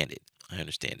understand it. I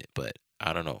understand it, but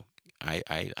I don't know.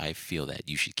 I feel that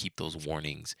you should keep those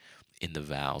warnings in the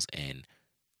vows and,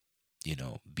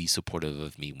 be supportive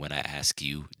of me when I ask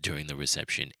you during the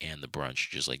reception and the brunch,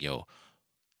 just like, yo,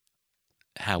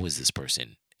 how is this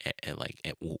person? And like,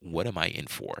 what am I in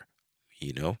for?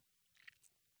 You know?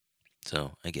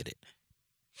 So I get it.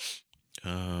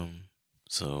 Um,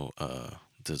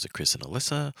 there's a Chris and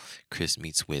Alyssa. Chris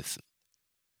meets with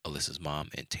Alyssa's mom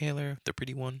and Taylor, the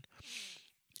pretty one,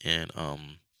 and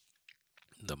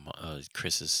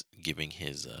Chris is giving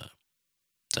his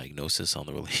diagnosis on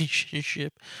the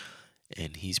relationship,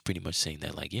 and he's pretty much saying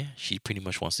that, like, yeah, she pretty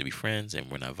much wants to be friends,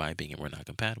 and we're not vibing and we're not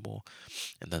compatible.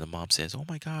 And then the mom says, "Oh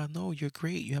my God, no, you're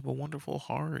great. You have a wonderful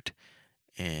heart,"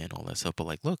 and all that stuff. But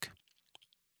like, look,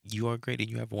 you are great and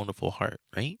you have a wonderful heart,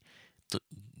 right? Th-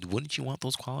 wouldn't you want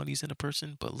those qualities in a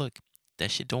person? But look,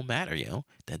 that shit don't matter,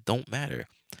 That don't matter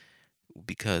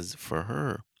because for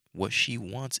her, what she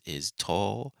wants is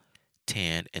tall,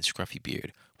 tan, and scruffy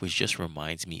beard, which just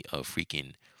reminds me of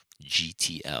freaking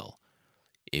GTL.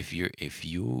 If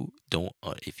you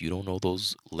don't know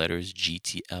those letters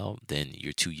GTL, then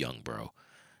you're too young, bro.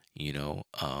 You know,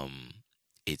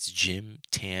 it's gym,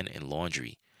 tan, and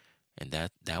laundry, and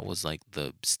that was like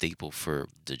the staple for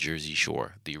the Jersey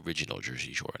Shore, the original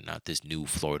Jersey Shore, not this new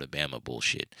Florida Bama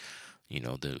bullshit.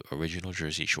 The original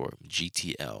Jersey Shore,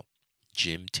 GTL,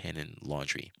 gym, tan, and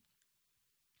laundry.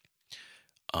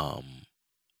 Um,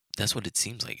 that's what it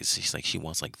seems like. It's just like she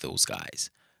wants like those guys,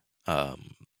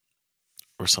 um,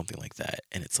 or something like that.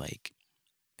 And it's like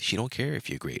she don't care if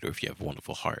you're great or if you have a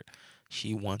wonderful heart.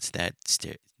 She wants that.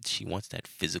 She wants that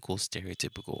physical,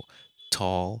 stereotypical,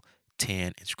 tall,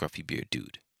 tan, and scruffy beard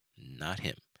dude, not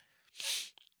him.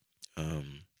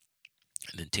 Um,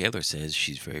 and then Taylor says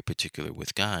she's very particular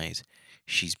with guys.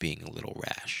 She's being a little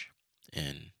rash,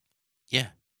 and yeah,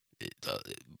 it,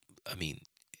 I mean,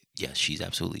 yes, she's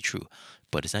absolutely true.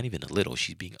 But it's not even a little.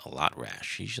 She's being a lot rash.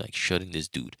 She's like shutting this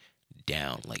dude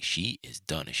down. Like she is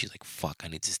done. And she's like, fuck, I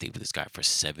need to stay with this guy for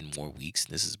 7 more weeks.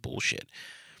 This is bullshit.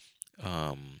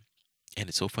 Um, and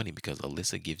it's so funny because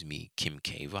Alyssa gives me Kim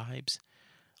K vibes.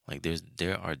 Like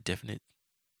there are definite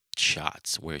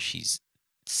shots where she's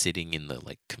sitting in the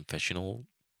like confessional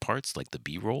parts, like the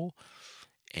B roll,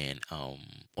 and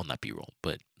well, not B roll,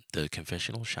 but the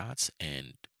confessional shots,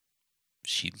 and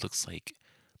she looks like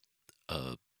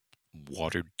a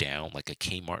watered down, like a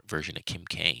Kmart version of Kim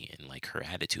K, and like her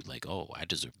attitude, like, oh, I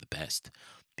deserve the best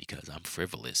because I'm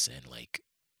frivolous and like,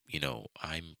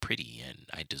 I'm pretty and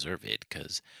I deserve it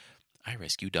because I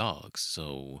rescue dogs.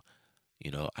 So,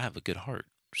 I have a good heart.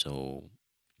 So,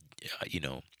 uh, you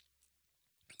know,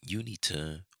 you need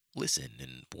to listen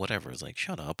and whatever. It's like,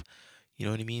 shut up. You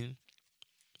know what I mean?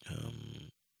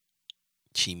 Um,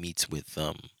 she meets with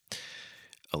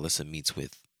Alyssa meets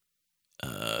with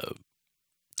uh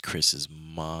Chris's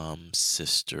mom,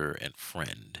 sister, and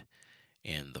friend.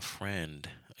 And the friend,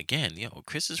 again,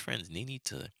 Chris's friends, they need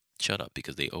to shut up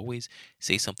because they always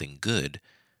say something good,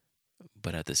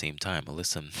 but at the same time,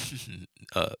 Alyssa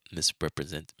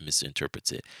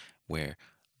misinterprets it, where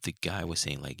the guy was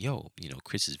saying like, "Yo,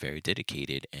 Chris is very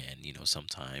dedicated, and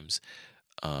sometimes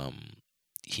um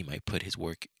he might put his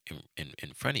work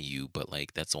in front of you, but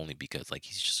like that's only because like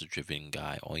he's just a driven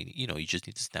guy. Or you just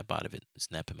need to snap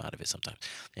him out of it sometimes."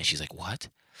 And she's like, "What?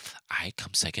 I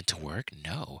come second to work?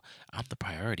 No, I'm the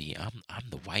priority. I'm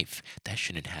the wife. That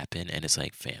shouldn't happen." And it's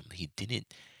like, fam, he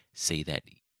didn't say that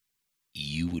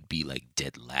you would be like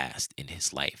dead last in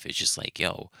his life. It's just like,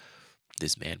 yo,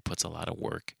 this man puts a lot of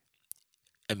work.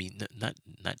 I mean, not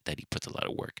that he puts a lot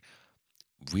of work.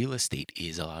 Real estate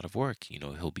is a lot of work.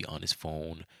 He'll be on his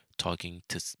phone talking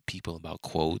to people about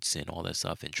quotes and all that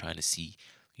stuff and trying to see,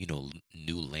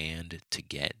 new land to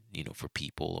get, for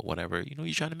people or whatever.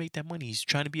 He's trying to make that money. He's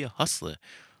trying to be a hustler,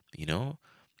 you know?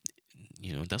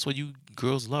 That's what you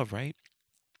girls love, right?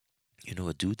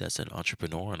 A dude that's an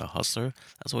entrepreneur and a hustler.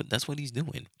 That's what he's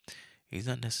doing. He's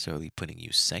not necessarily putting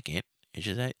you second. It's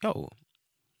just that, yo,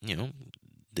 you know,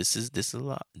 this is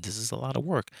a lot of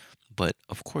work. But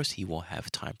of course he will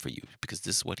have time for you because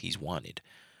this is what he's wanted.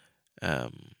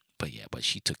 But yeah, but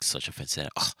she took such offense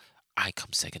that, oh, I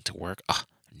come second to work. Oh,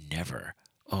 never.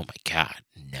 Oh my God,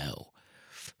 no.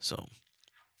 So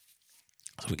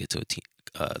so we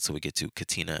get to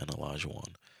Katina and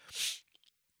Olajuwon.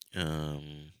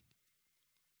 Um,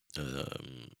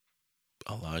 um,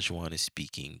 Olajuwon is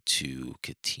speaking to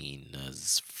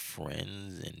Katina's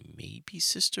friends and maybe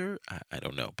sister. I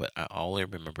don't know, but all I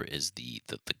remember is the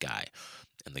guy,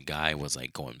 and the guy was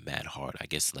like going mad hard. I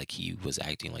guess like he was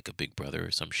acting like a big brother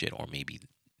or some shit, or maybe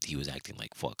he was acting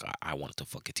like fuck. I wanted to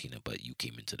fuck Katina, but you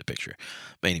came into the picture.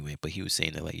 But anyway, but he was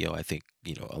saying that like, yo, I think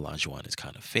Olajuwon is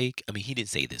kind of fake. I mean, he didn't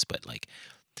say this, but like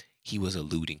he was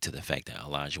alluding to the fact that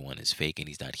Olajuwon is fake and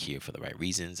he's not here for the right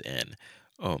reasons. And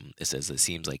it says it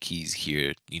seems like he's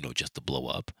here, just to blow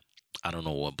up. I don't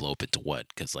know what blow up into what,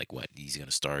 because like what he's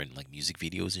gonna star in like music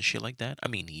videos and shit like that. I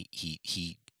mean,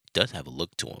 he does have a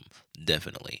look to him,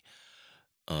 definitely.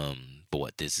 But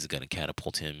what this is gonna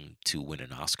catapult him to win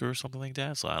an Oscar or something like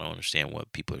that. So I don't understand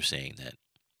what people are saying that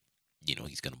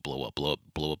he's gonna blow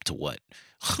up to what.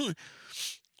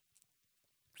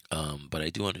 But I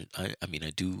do I mean I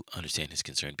do understand his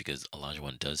concern because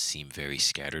Olajuwon does seem very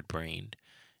scattered brained,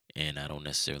 and I don't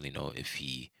necessarily know if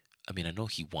he. I mean I know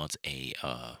he wants a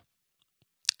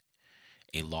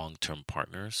long term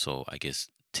partner, so I guess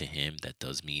to him that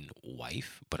does mean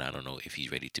wife, but I don't know if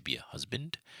he's ready to be a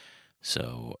husband.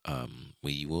 So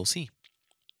we will see.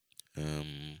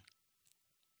 Um,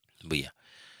 but yeah,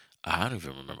 I don't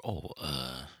even remember. Oh,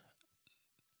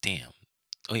 damn.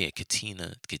 Oh yeah,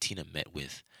 Katina met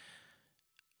with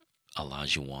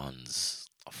Olajuwon's.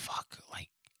 Oh, fuck, like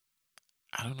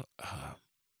I don't know.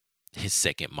 His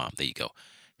second mom. There you go.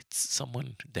 It's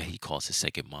someone that he calls his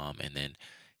second mom, and then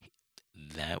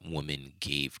that woman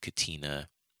gave Katina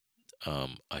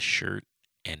a shirt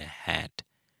and a hat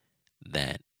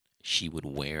that she would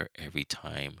wear every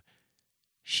time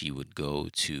she would go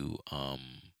to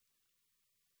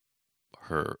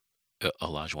her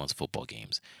Olajuwon's football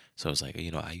games. So it's like,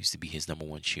 I used to be his number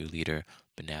one cheerleader,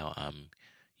 but now I'm,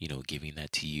 giving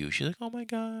that to you. She's like, oh my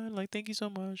God, like, thank you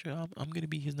so much. I'm going to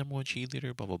be his number one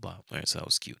cheerleader, blah, blah, blah. All right, so that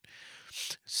was cute.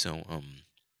 So,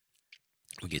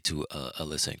 we get to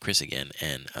Alyssa and Chris again,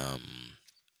 and,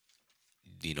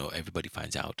 everybody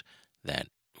finds out that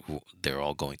they're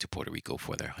all going to Puerto Rico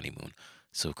for their honeymoon.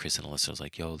 So Chris and Alyssa was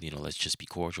like, yo, let's just be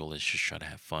cordial. Let's just try to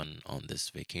have fun on this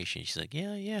vacation. She's like,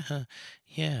 yeah, yeah, huh.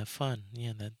 Yeah, fun.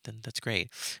 Yeah, that's great.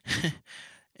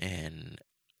 And,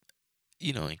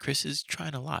 and Chris is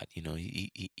trying a lot.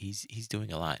 He's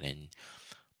doing a lot. And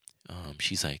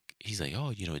he's like,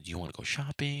 oh, do you want to go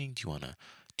shopping? Do you want to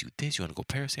do this? You want to go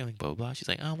parasailing? Blah, blah, blah. She's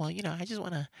like, oh, well, I just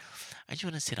want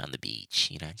to sit on the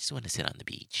beach. I just want to sit on the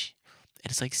beach.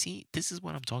 And it's like, see, this is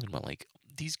what I'm talking about. Like,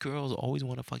 these girls always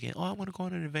want to fucking, oh, I want to go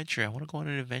on an adventure. I want to go on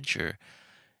an adventure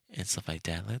and stuff like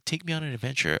that. Like, take me on an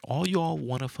adventure. All y'all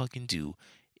want to fucking do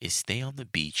is stay on the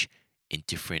beach in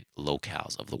different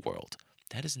locales of the world.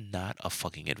 That is not a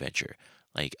fucking adventure.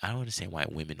 Like, I don't understand why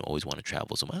women always want to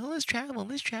travel. So, oh, let's travel,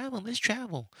 let's travel, let's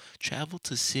travel. Travel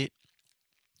to sit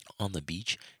on the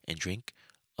beach and drink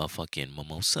a fucking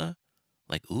mimosa.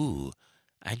 Like, ooh,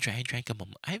 I drank a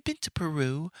I've been to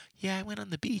Peru. Yeah, I went on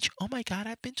the beach. Oh my God,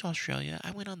 I've been to Australia. I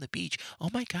went on the beach.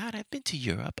 Oh my God, I've been to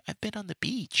Europe. I've been on the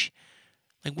beach.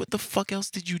 Like, what the fuck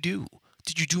else did you do?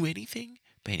 Did you do anything?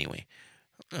 But anyway,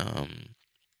 um,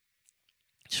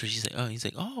 so she's like, oh, he's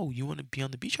like, oh, you want to be on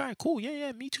the beach? All right, cool. Yeah,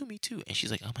 yeah, me too, me too. And she's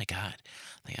like, oh my God,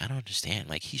 like, I don't understand.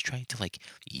 Like, he's trying to, like,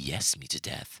 yes me to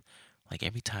death. Like,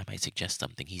 every time I suggest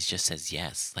something, he just says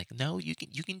yes. Like, no, you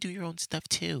can do your own stuff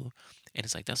too. And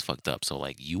it's like, that's fucked up. So,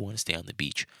 like, you want to stay on the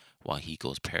beach while he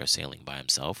goes parasailing by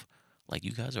himself? Like,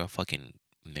 you guys are a fucking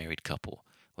married couple.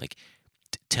 Like,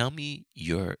 tell me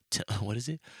you're, what is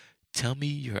it? Tell me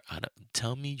you're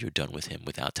done with him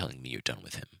without telling me you're done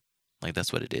with him. Like,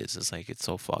 that's what it is. It's like, it's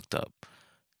so fucked up.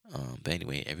 But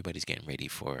anyway, everybody's getting ready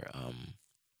for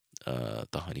the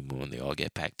honeymoon. They all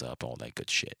get packed up, all that good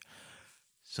shit.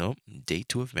 So, day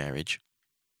 2 of marriage,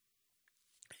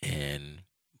 and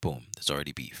boom, there's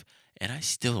already beef. And I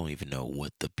still don't even know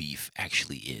what the beef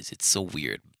actually is. It's so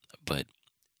weird. But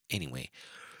anyway,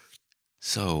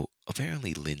 so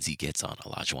apparently Lindsay gets on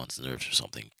Olajuwon's nerves or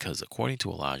something. Because according to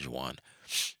Olajuwon,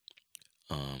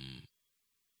 um,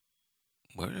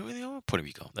 where are they all? Puerto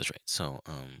Rico. That's right. So,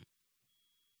 um,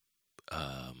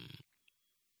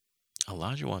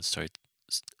 Olajuwon starts.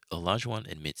 Olajuwon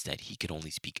admits that he can only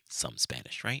speak some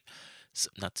Spanish, right? So,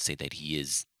 not to say that he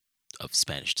is of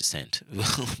Spanish descent,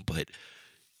 but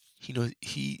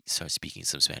he starts speaking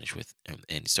some Spanish with and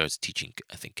he starts teaching,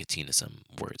 I think, Katina some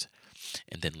words.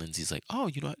 And then Lindsay's like, oh,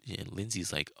 and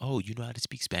Lindsay's like, oh, you know how to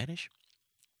speak Spanish?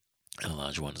 And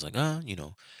Olajuwon is like, I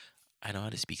know how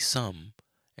to speak some.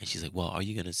 And she's like, well, are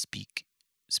you gonna speak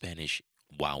Spanish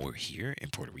while we're here in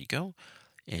Puerto Rico?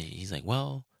 And he's like,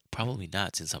 well, probably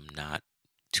not, since I'm not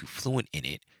too fluent in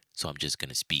it, so I'm just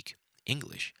gonna speak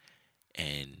English.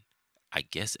 And I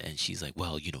guess, and she's like,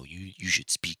 well, you should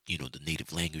speak, the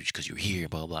native language because you're here,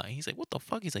 blah, blah. And he's like, what the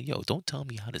fuck? He's like, yo, don't tell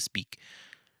me how to speak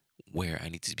where I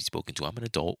need to be spoken to. I'm an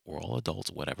adult. We're all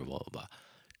adults, whatever, blah, blah, blah.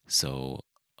 So,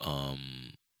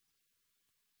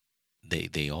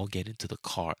 they all get into the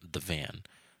van,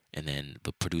 and then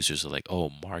the producers are like, oh,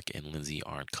 Mark and Lindsay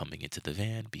aren't coming into the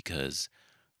van because,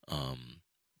 um,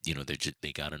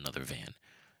 they got another van.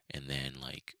 And then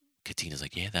like Katina's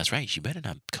like, yeah, that's right. She better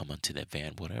not come onto that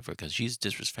van, whatever, because she's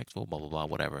disrespectful, blah blah blah,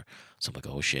 whatever. So I'm like,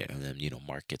 oh shit. And then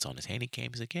Mark gets on his handy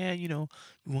cam. He's like, yeah, we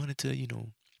wanted to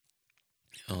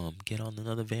get on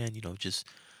another van. Just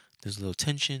there's a little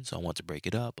tension, so I want to break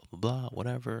it up, blah blah blah,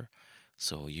 whatever.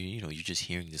 So you're just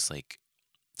hearing this like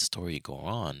story go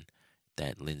on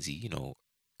that Lindsay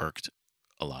irked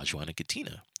Olajuwon and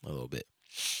Katina a little bit,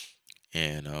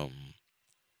 and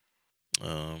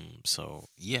so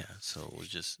yeah, so it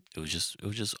was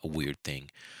just a weird thing.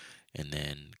 And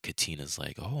then Katina's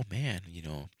like, oh man,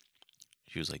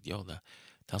 she was like, yo, that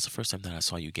was the first time that I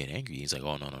saw you get angry. He's like,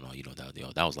 oh no no no,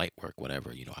 that was light work,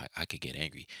 whatever. I could get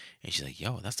angry. And she's like,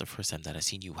 yo, that's the first time that I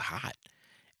seen you hot.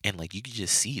 And like you could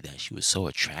just see that she was so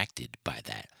attracted by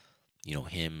that.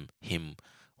 Him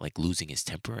like losing his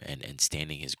temper and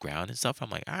standing his ground and stuff.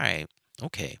 I'm like, all right,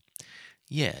 okay.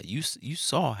 Yeah, you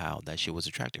saw how that shit was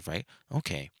attractive, right?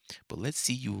 Okay, but let's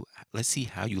see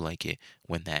how you like it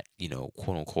when that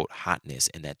quote unquote hotness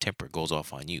and that temper goes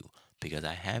off on you, because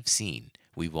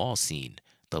we've all seen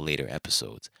the later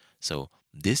episodes. So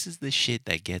this is the shit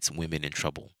that gets women in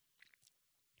trouble.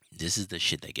 This is the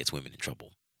shit that gets women in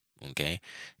trouble. Okay,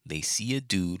 they see a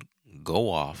dude go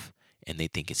off and they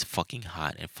think it's fucking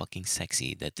hot and fucking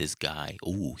sexy that this guy,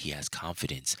 ooh, he has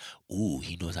confidence. Ooh,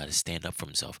 he knows how to stand up for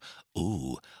himself.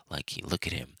 Ooh, like look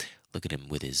at him. Look at him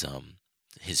with his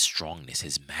strongness,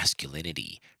 his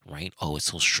masculinity, right? Oh, it's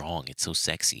so strong, it's so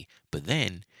sexy. But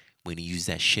then when he uses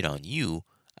that shit on you,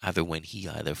 either when he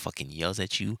either fucking yells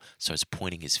at you, starts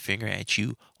pointing his finger at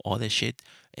you, all that shit,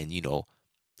 and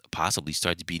possibly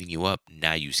starts beating you up,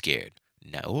 now you scared.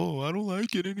 Now, oh, I don't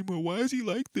like it anymore. Why is he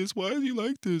like this? Why is he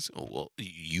like this? Oh, well,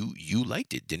 you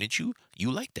liked it, didn't you?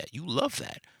 You liked that. You love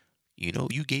that.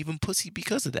 You gave him pussy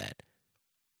because of that.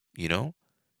 You know,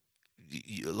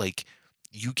 like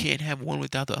you can't have one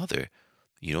without the other.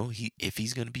 If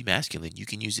he's gonna be masculine, you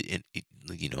can use it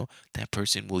that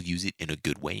person will use it in a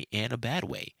good way and a bad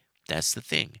way. That's the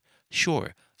thing.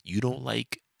 Sure, you don't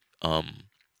like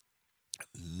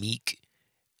meek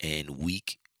and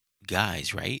weak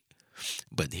guys, right?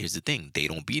 But here's the thing, they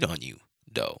don't beat on you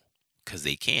though, because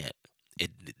they can't.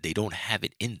 They don't have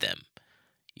it in them.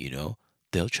 You know,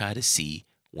 they'll try to see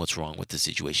what's wrong with the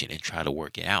situation and try to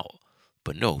work it out.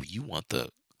 But no, you want the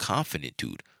confident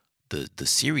dude, the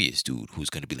serious dude who's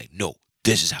gonna be like, no,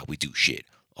 this is how we do shit.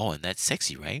 Oh, and that's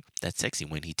sexy, right? That's sexy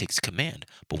when he takes command.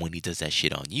 But when he does that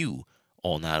shit on you,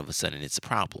 all now of a sudden it's a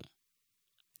problem.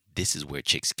 This is where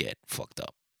chicks get fucked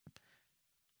up.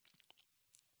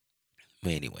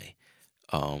 But anyway,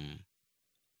 um,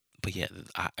 but yeah,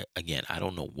 again, I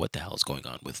don't know what the hell's going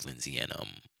on with Lindsay and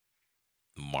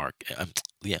Mark.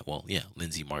 Yeah, well, yeah,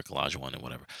 Lindsay, Mark, Olajuwon, and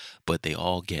whatever. But they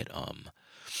all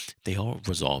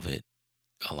resolve it.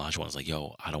 Olajuwon's like,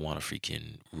 yo, I don't want to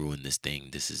freaking ruin this thing.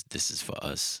 This is for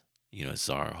us. It's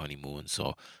our honeymoon.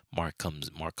 So Mark comes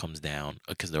down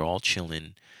because they're all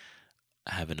chilling,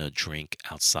 having a drink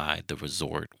outside the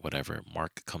resort, whatever.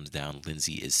 Mark comes down.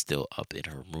 Lindsay is still up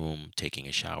in her room taking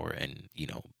a shower and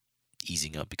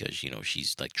easing up because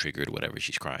she's like triggered, whatever.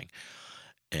 She's crying,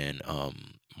 and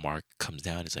Mark comes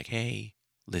down. It's like, hey,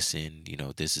 listen,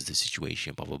 this is the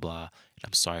situation, blah blah blah. And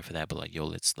I'm sorry for that, but like, yo,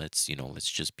 let's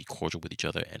just be cordial with each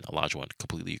other. And Olajuwon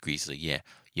completely agrees. He's like, yeah,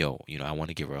 yo, I want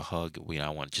to give her a hug. I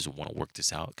want to work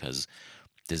this out because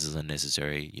this is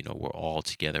unnecessary. We're all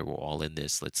together. We're all in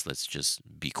this. Let's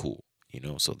just be cool.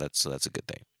 So that's a good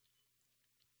thing.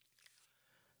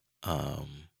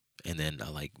 Um, and then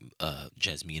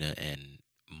Jasmina and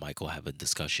Michael have a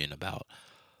discussion about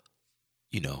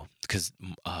because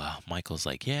Michael's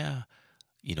like, yeah,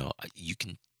 you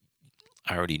can.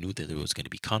 I already knew that there was going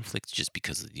to be conflict just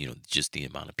because of, just the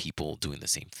amount of people doing the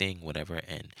same thing, whatever.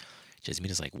 And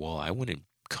Jasmina's like, well, I wouldn't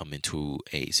come into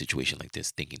a situation like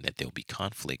this thinking that there'll be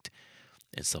conflict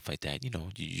and stuff like that.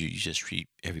 You just treat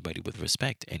everybody with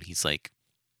respect. And he's like,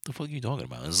 the fuck are you talking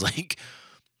about? It's like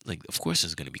of course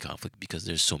there's going to be conflict because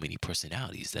there's so many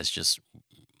personalities. That's just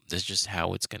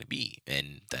how it's going to be,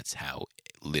 and that's how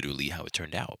literally how it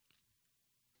turned out.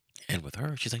 And with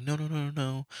her, she's like, no, no, no, no,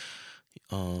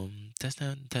 no. That's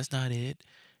not it.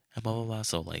 And blah blah blah.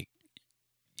 So like,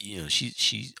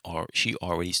 she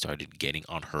already started getting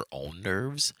on her own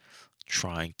nerves,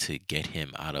 trying to get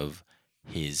him out of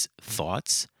his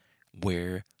thoughts,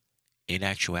 where in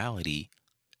actuality,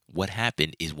 what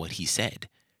happened is what he said.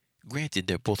 Granted,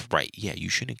 they're both right. Yeah, you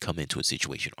shouldn't come into a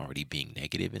situation already being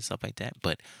negative and stuff like that.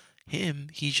 But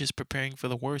he's just preparing for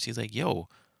the worst. He's like, yo,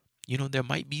 there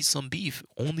might be some beef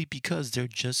only because there are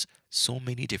just so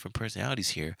many different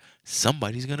personalities here.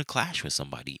 Somebody's going to clash with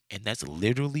somebody. And that's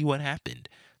literally what happened.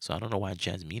 So I don't know why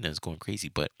Jasmina is going crazy.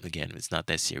 But again, it's not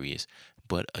that serious.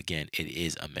 But again, it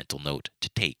is a mental note to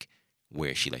take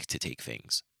where she likes to take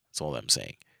things. That's all I'm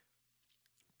saying.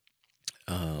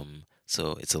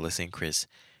 So it's Alyssa and Chris,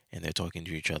 and they're talking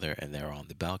to each other, and they're on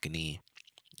the balcony.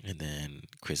 And then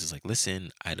Chris is like,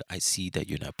 listen, I see that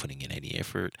you're not putting in any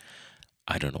effort.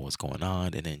 I don't know what's going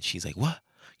on. And then she's like, what?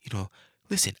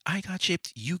 Listen, I got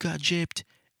gypped, you got gypped,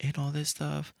 and all this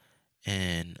stuff.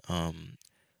 And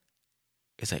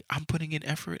it's like, I'm putting in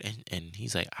effort. And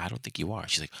he's like, I don't think you are.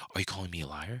 She's like, are you calling me a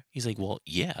liar? He's like, well,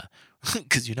 yeah,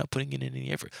 because you're not putting in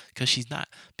any effort. Because she's not.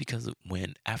 Because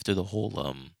after the whole,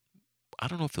 I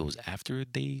don't know if it was after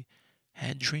they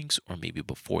had drinks or maybe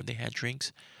before they had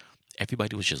drinks,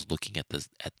 everybody was just looking at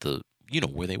the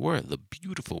where they were, the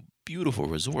beautiful, beautiful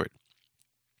resort.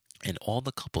 And all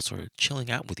the couples are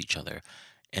chilling out with each other.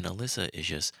 And Alyssa is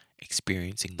just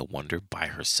experiencing the wonder by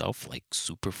herself, like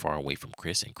super far away from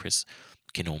Chris. And Chris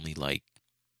can only, like,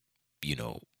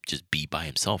 just be by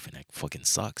himself. And that fucking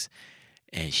sucks.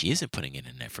 And she isn't putting in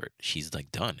an effort. She's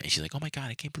like done. And she's like, oh my God,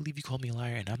 I can't believe you called me a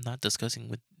liar. And I'm not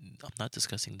discussing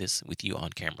this with you on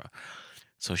camera.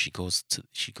 So she goes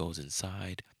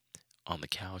inside on the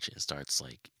couch and starts,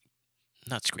 like,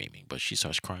 not screaming, but she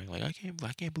starts crying like, I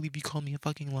can't believe you called me a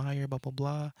fucking liar, blah blah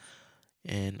blah.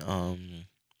 And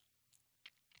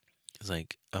it's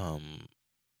like and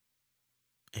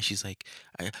she's like,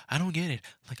 I don't get it.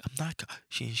 Like,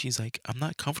 she's like, I'm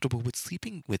not comfortable with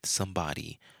sleeping with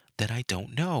somebody that I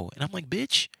don't know. And I'm like,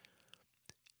 bitch,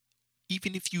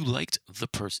 even if you liked the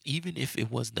person, even if it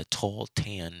was the tall,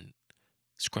 tan,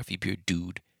 scruffy beard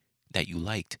dude that you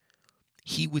liked,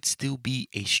 he would still be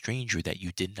a stranger that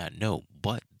you did not know.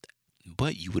 But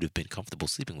you would have been comfortable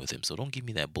sleeping with him. So don't give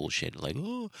me that bullshit like,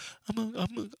 oh,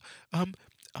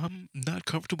 I'm not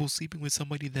comfortable sleeping with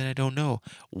somebody that I don't know.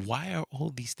 Why are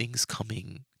all these things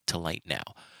coming to light now?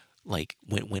 Like,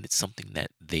 when it's something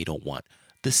that they don't want.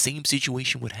 The same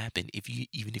situation would happen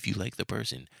even if you like the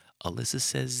person. Alyssa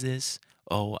says this.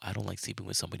 Oh, I don't like sleeping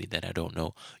with somebody that I don't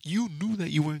know. You knew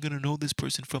that you weren't gonna know this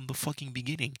person from the fucking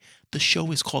beginning. The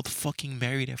show is called fucking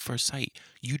Married at First Sight.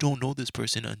 You don't know this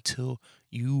person until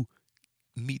you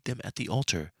meet them at the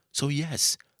altar. So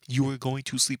yes, you were going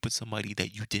to sleep with somebody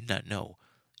that you did not know.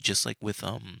 Just like with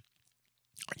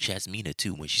Jasmina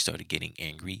too, when she started getting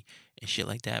angry and shit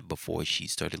like that before she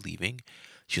started leaving.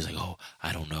 She was like, oh,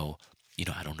 I don't know.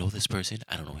 I don't know this person.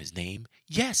 I don't know his name.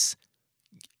 Yes,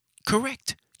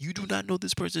 correct. You do not know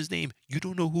this person's name. You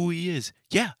don't know who he is.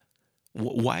 Yeah.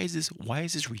 Why is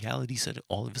this reality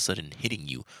all of a sudden hitting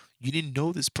you? You didn't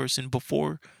know this person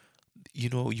before,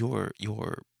 your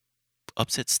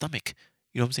upset stomach.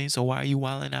 You know what I'm saying? So why are you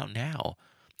wilding out now?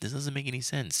 This doesn't make any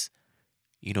sense.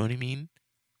 You know what I mean?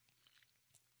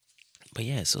 But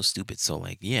yeah, it's so stupid. So,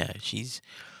 like, yeah,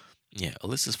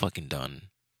 Alyssa's fucking done.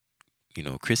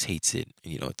 Chris hates it.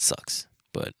 It sucks.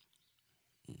 But,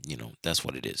 that's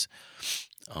what it is.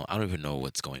 I don't even know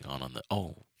what's going on the.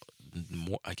 Oh,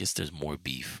 more. I guess there's more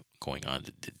beef going on.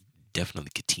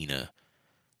 Definitely Katina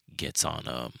gets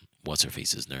on what's her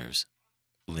face's nerves,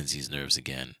 Lindsay's nerves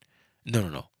again.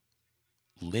 No.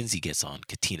 Lindsay gets on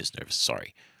Katina's nerves.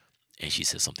 Sorry, and she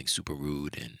says something super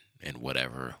rude and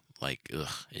whatever. Like,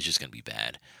 ugh, it's just gonna be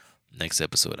bad. Next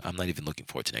episode, I'm not even looking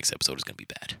forward to next episode. It's gonna be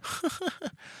bad.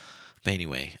 But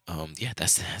anyway, yeah,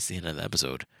 that's the end of the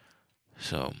episode.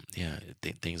 So yeah,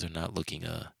 things are not looking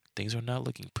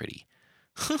pretty.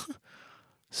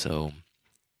 So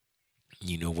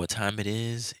you know what time it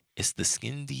is? It's the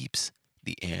Skin Deeps,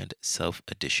 the And Self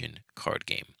Edition card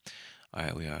game. All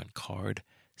right, we are on card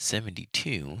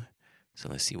 72. So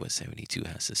let's see what 72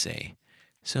 has to say.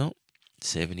 So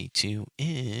 72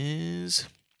 is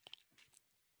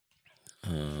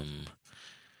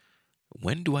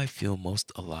when do I feel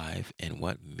most alive and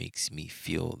what makes me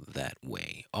feel that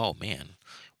way? Oh man.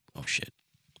 Oh shit.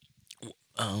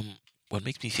 What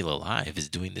makes me feel alive is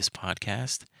doing this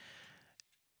podcast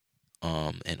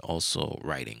and also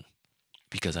writing,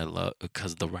 because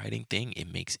the writing thing,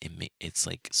 it's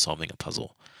like solving a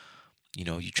puzzle.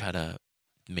 You try to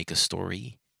make a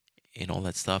story and all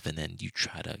that stuff, and then you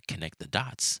try to connect the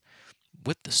dots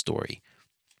with the story.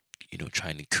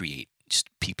 Trying to create just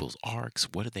people's arcs.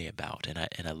 What are they about?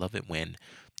 And I love it when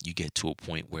you get to a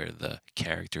point where the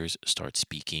characters start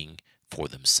speaking for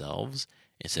themselves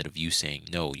Instead of you saying,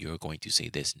 no, you're going to say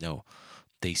this. No,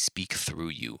 they speak through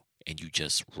you and you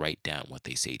just write down what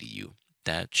they say to you.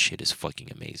 That shit is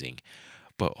fucking amazing.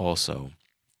 But also,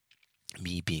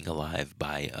 me being alive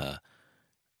by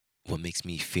what makes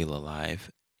me feel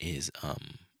alive is I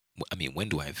mean, when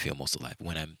do I feel most alive?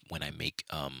 When I make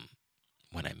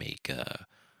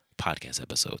podcast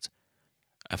episodes.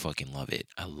 I fucking love it.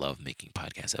 I love making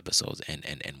podcast episodes and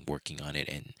working on it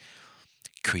and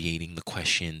creating the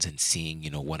questions and seeing,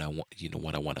 what I want,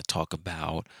 what I want to talk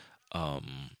about.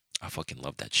 I fucking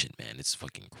love that shit, man. It's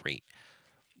fucking great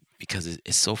because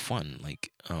it's so fun.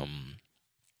 Like,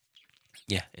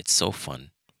 yeah, it's so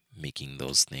fun making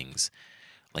those things.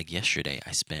 Like yesterday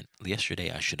I should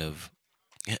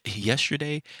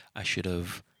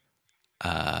have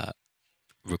uh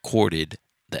recorded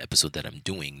the episode that I'm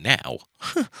doing now.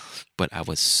 But I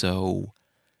was so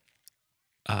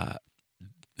uh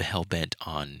hell bent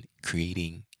on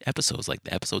creating episodes, like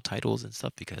the episode titles and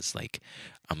stuff, because like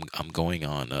I'm going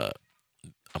on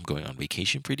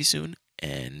vacation pretty soon,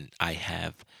 and I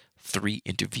have 3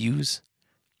 interviews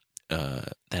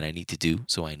that I need to do,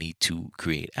 so I need to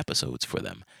create episodes for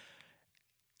them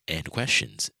and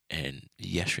questions. And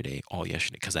all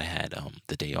yesterday, because I had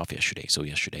the day off yesterday, so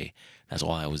yesterday that's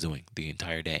all I was doing the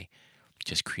entire day,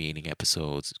 just creating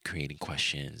episodes, creating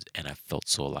questions, and I felt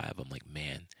so alive. I'm like,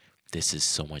 man, this is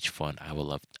so much fun. I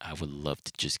would love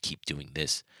to just keep doing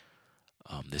this.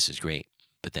 This is great.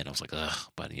 But then I was like,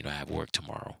 ugh, but I have work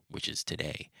tomorrow, which is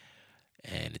today.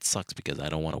 And it sucks because I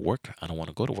don't want to work. I don't want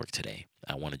to go to work today.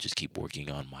 I want to just keep working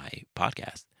on my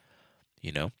podcast,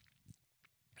 you know?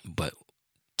 But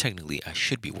technically I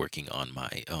should be working on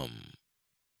my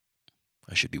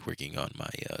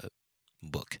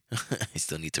book. I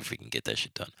still need to freaking get that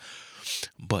shit done.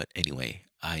 But anyway,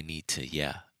 I need to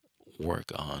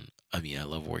work on. I mean, I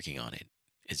love working on it.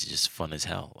 It's just fun as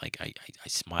hell. Like I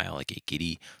smile like a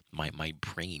giddy. My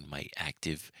brain, my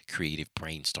active creative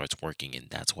brain starts working, and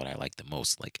that's what I like the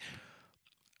most. Like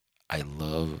I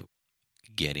love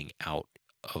getting out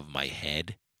of my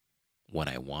head what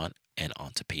I want and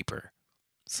onto paper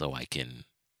so I can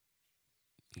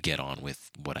get on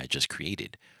with what I just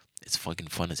created. It's fucking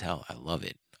fun as hell. I love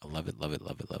it. I love it, love it,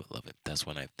 love it, love it, love it. That's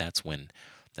when I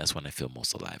feel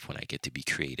most alive, when I get to be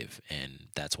creative. And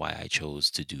that's why I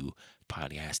chose to do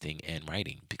podcasting and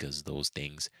writing, because those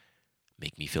things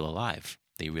make me feel alive.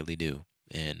 They really do.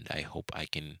 And I hope I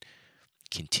can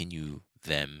continue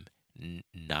them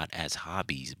not as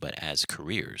hobbies but as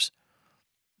careers.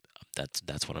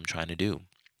 That's what I'm trying to do.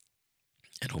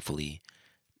 And hopefully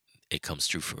it comes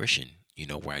to fruition,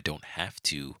 where I don't have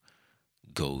to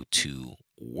go to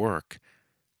work,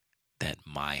 that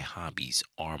my hobbies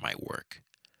are my work.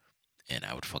 And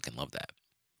I would fucking love that.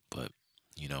 But,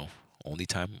 only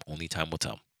time will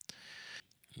tell.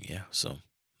 Yeah, so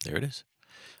there it is.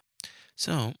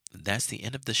 So that's the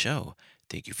end of the show.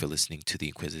 Thank you for listening to the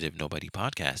Inquisitive Nobody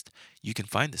podcast. You can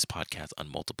find this podcast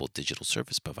on multiple digital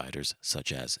service providers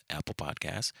such as Apple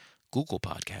Podcasts, Google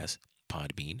Podcasts,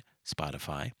 Podbean,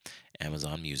 Spotify,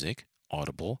 Amazon Music,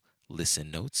 Audible,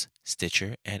 Listen Notes,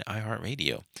 Stitcher, and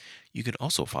iHeartRadio. You can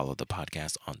also follow the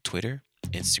podcast on Twitter,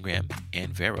 Instagram,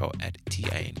 and Vero at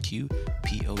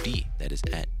TINQPOD. That is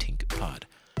at TinkPod.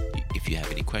 If you have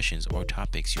any questions or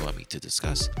topics you want me to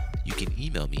discuss, you can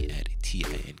email me at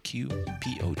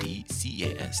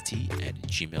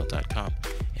tinqpodcast@gmail.com,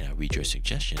 and I'll read your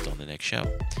suggestions on the next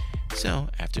show. So,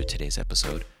 after today's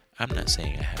episode, I'm not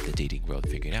saying I have the dating world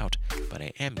figured out, but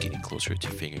I am getting closer to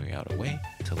figuring out a way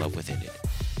to love within it.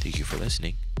 Thank you for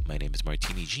listening. My name is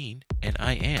Martini Jean, and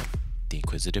I am the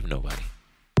Inquisitive Nobody.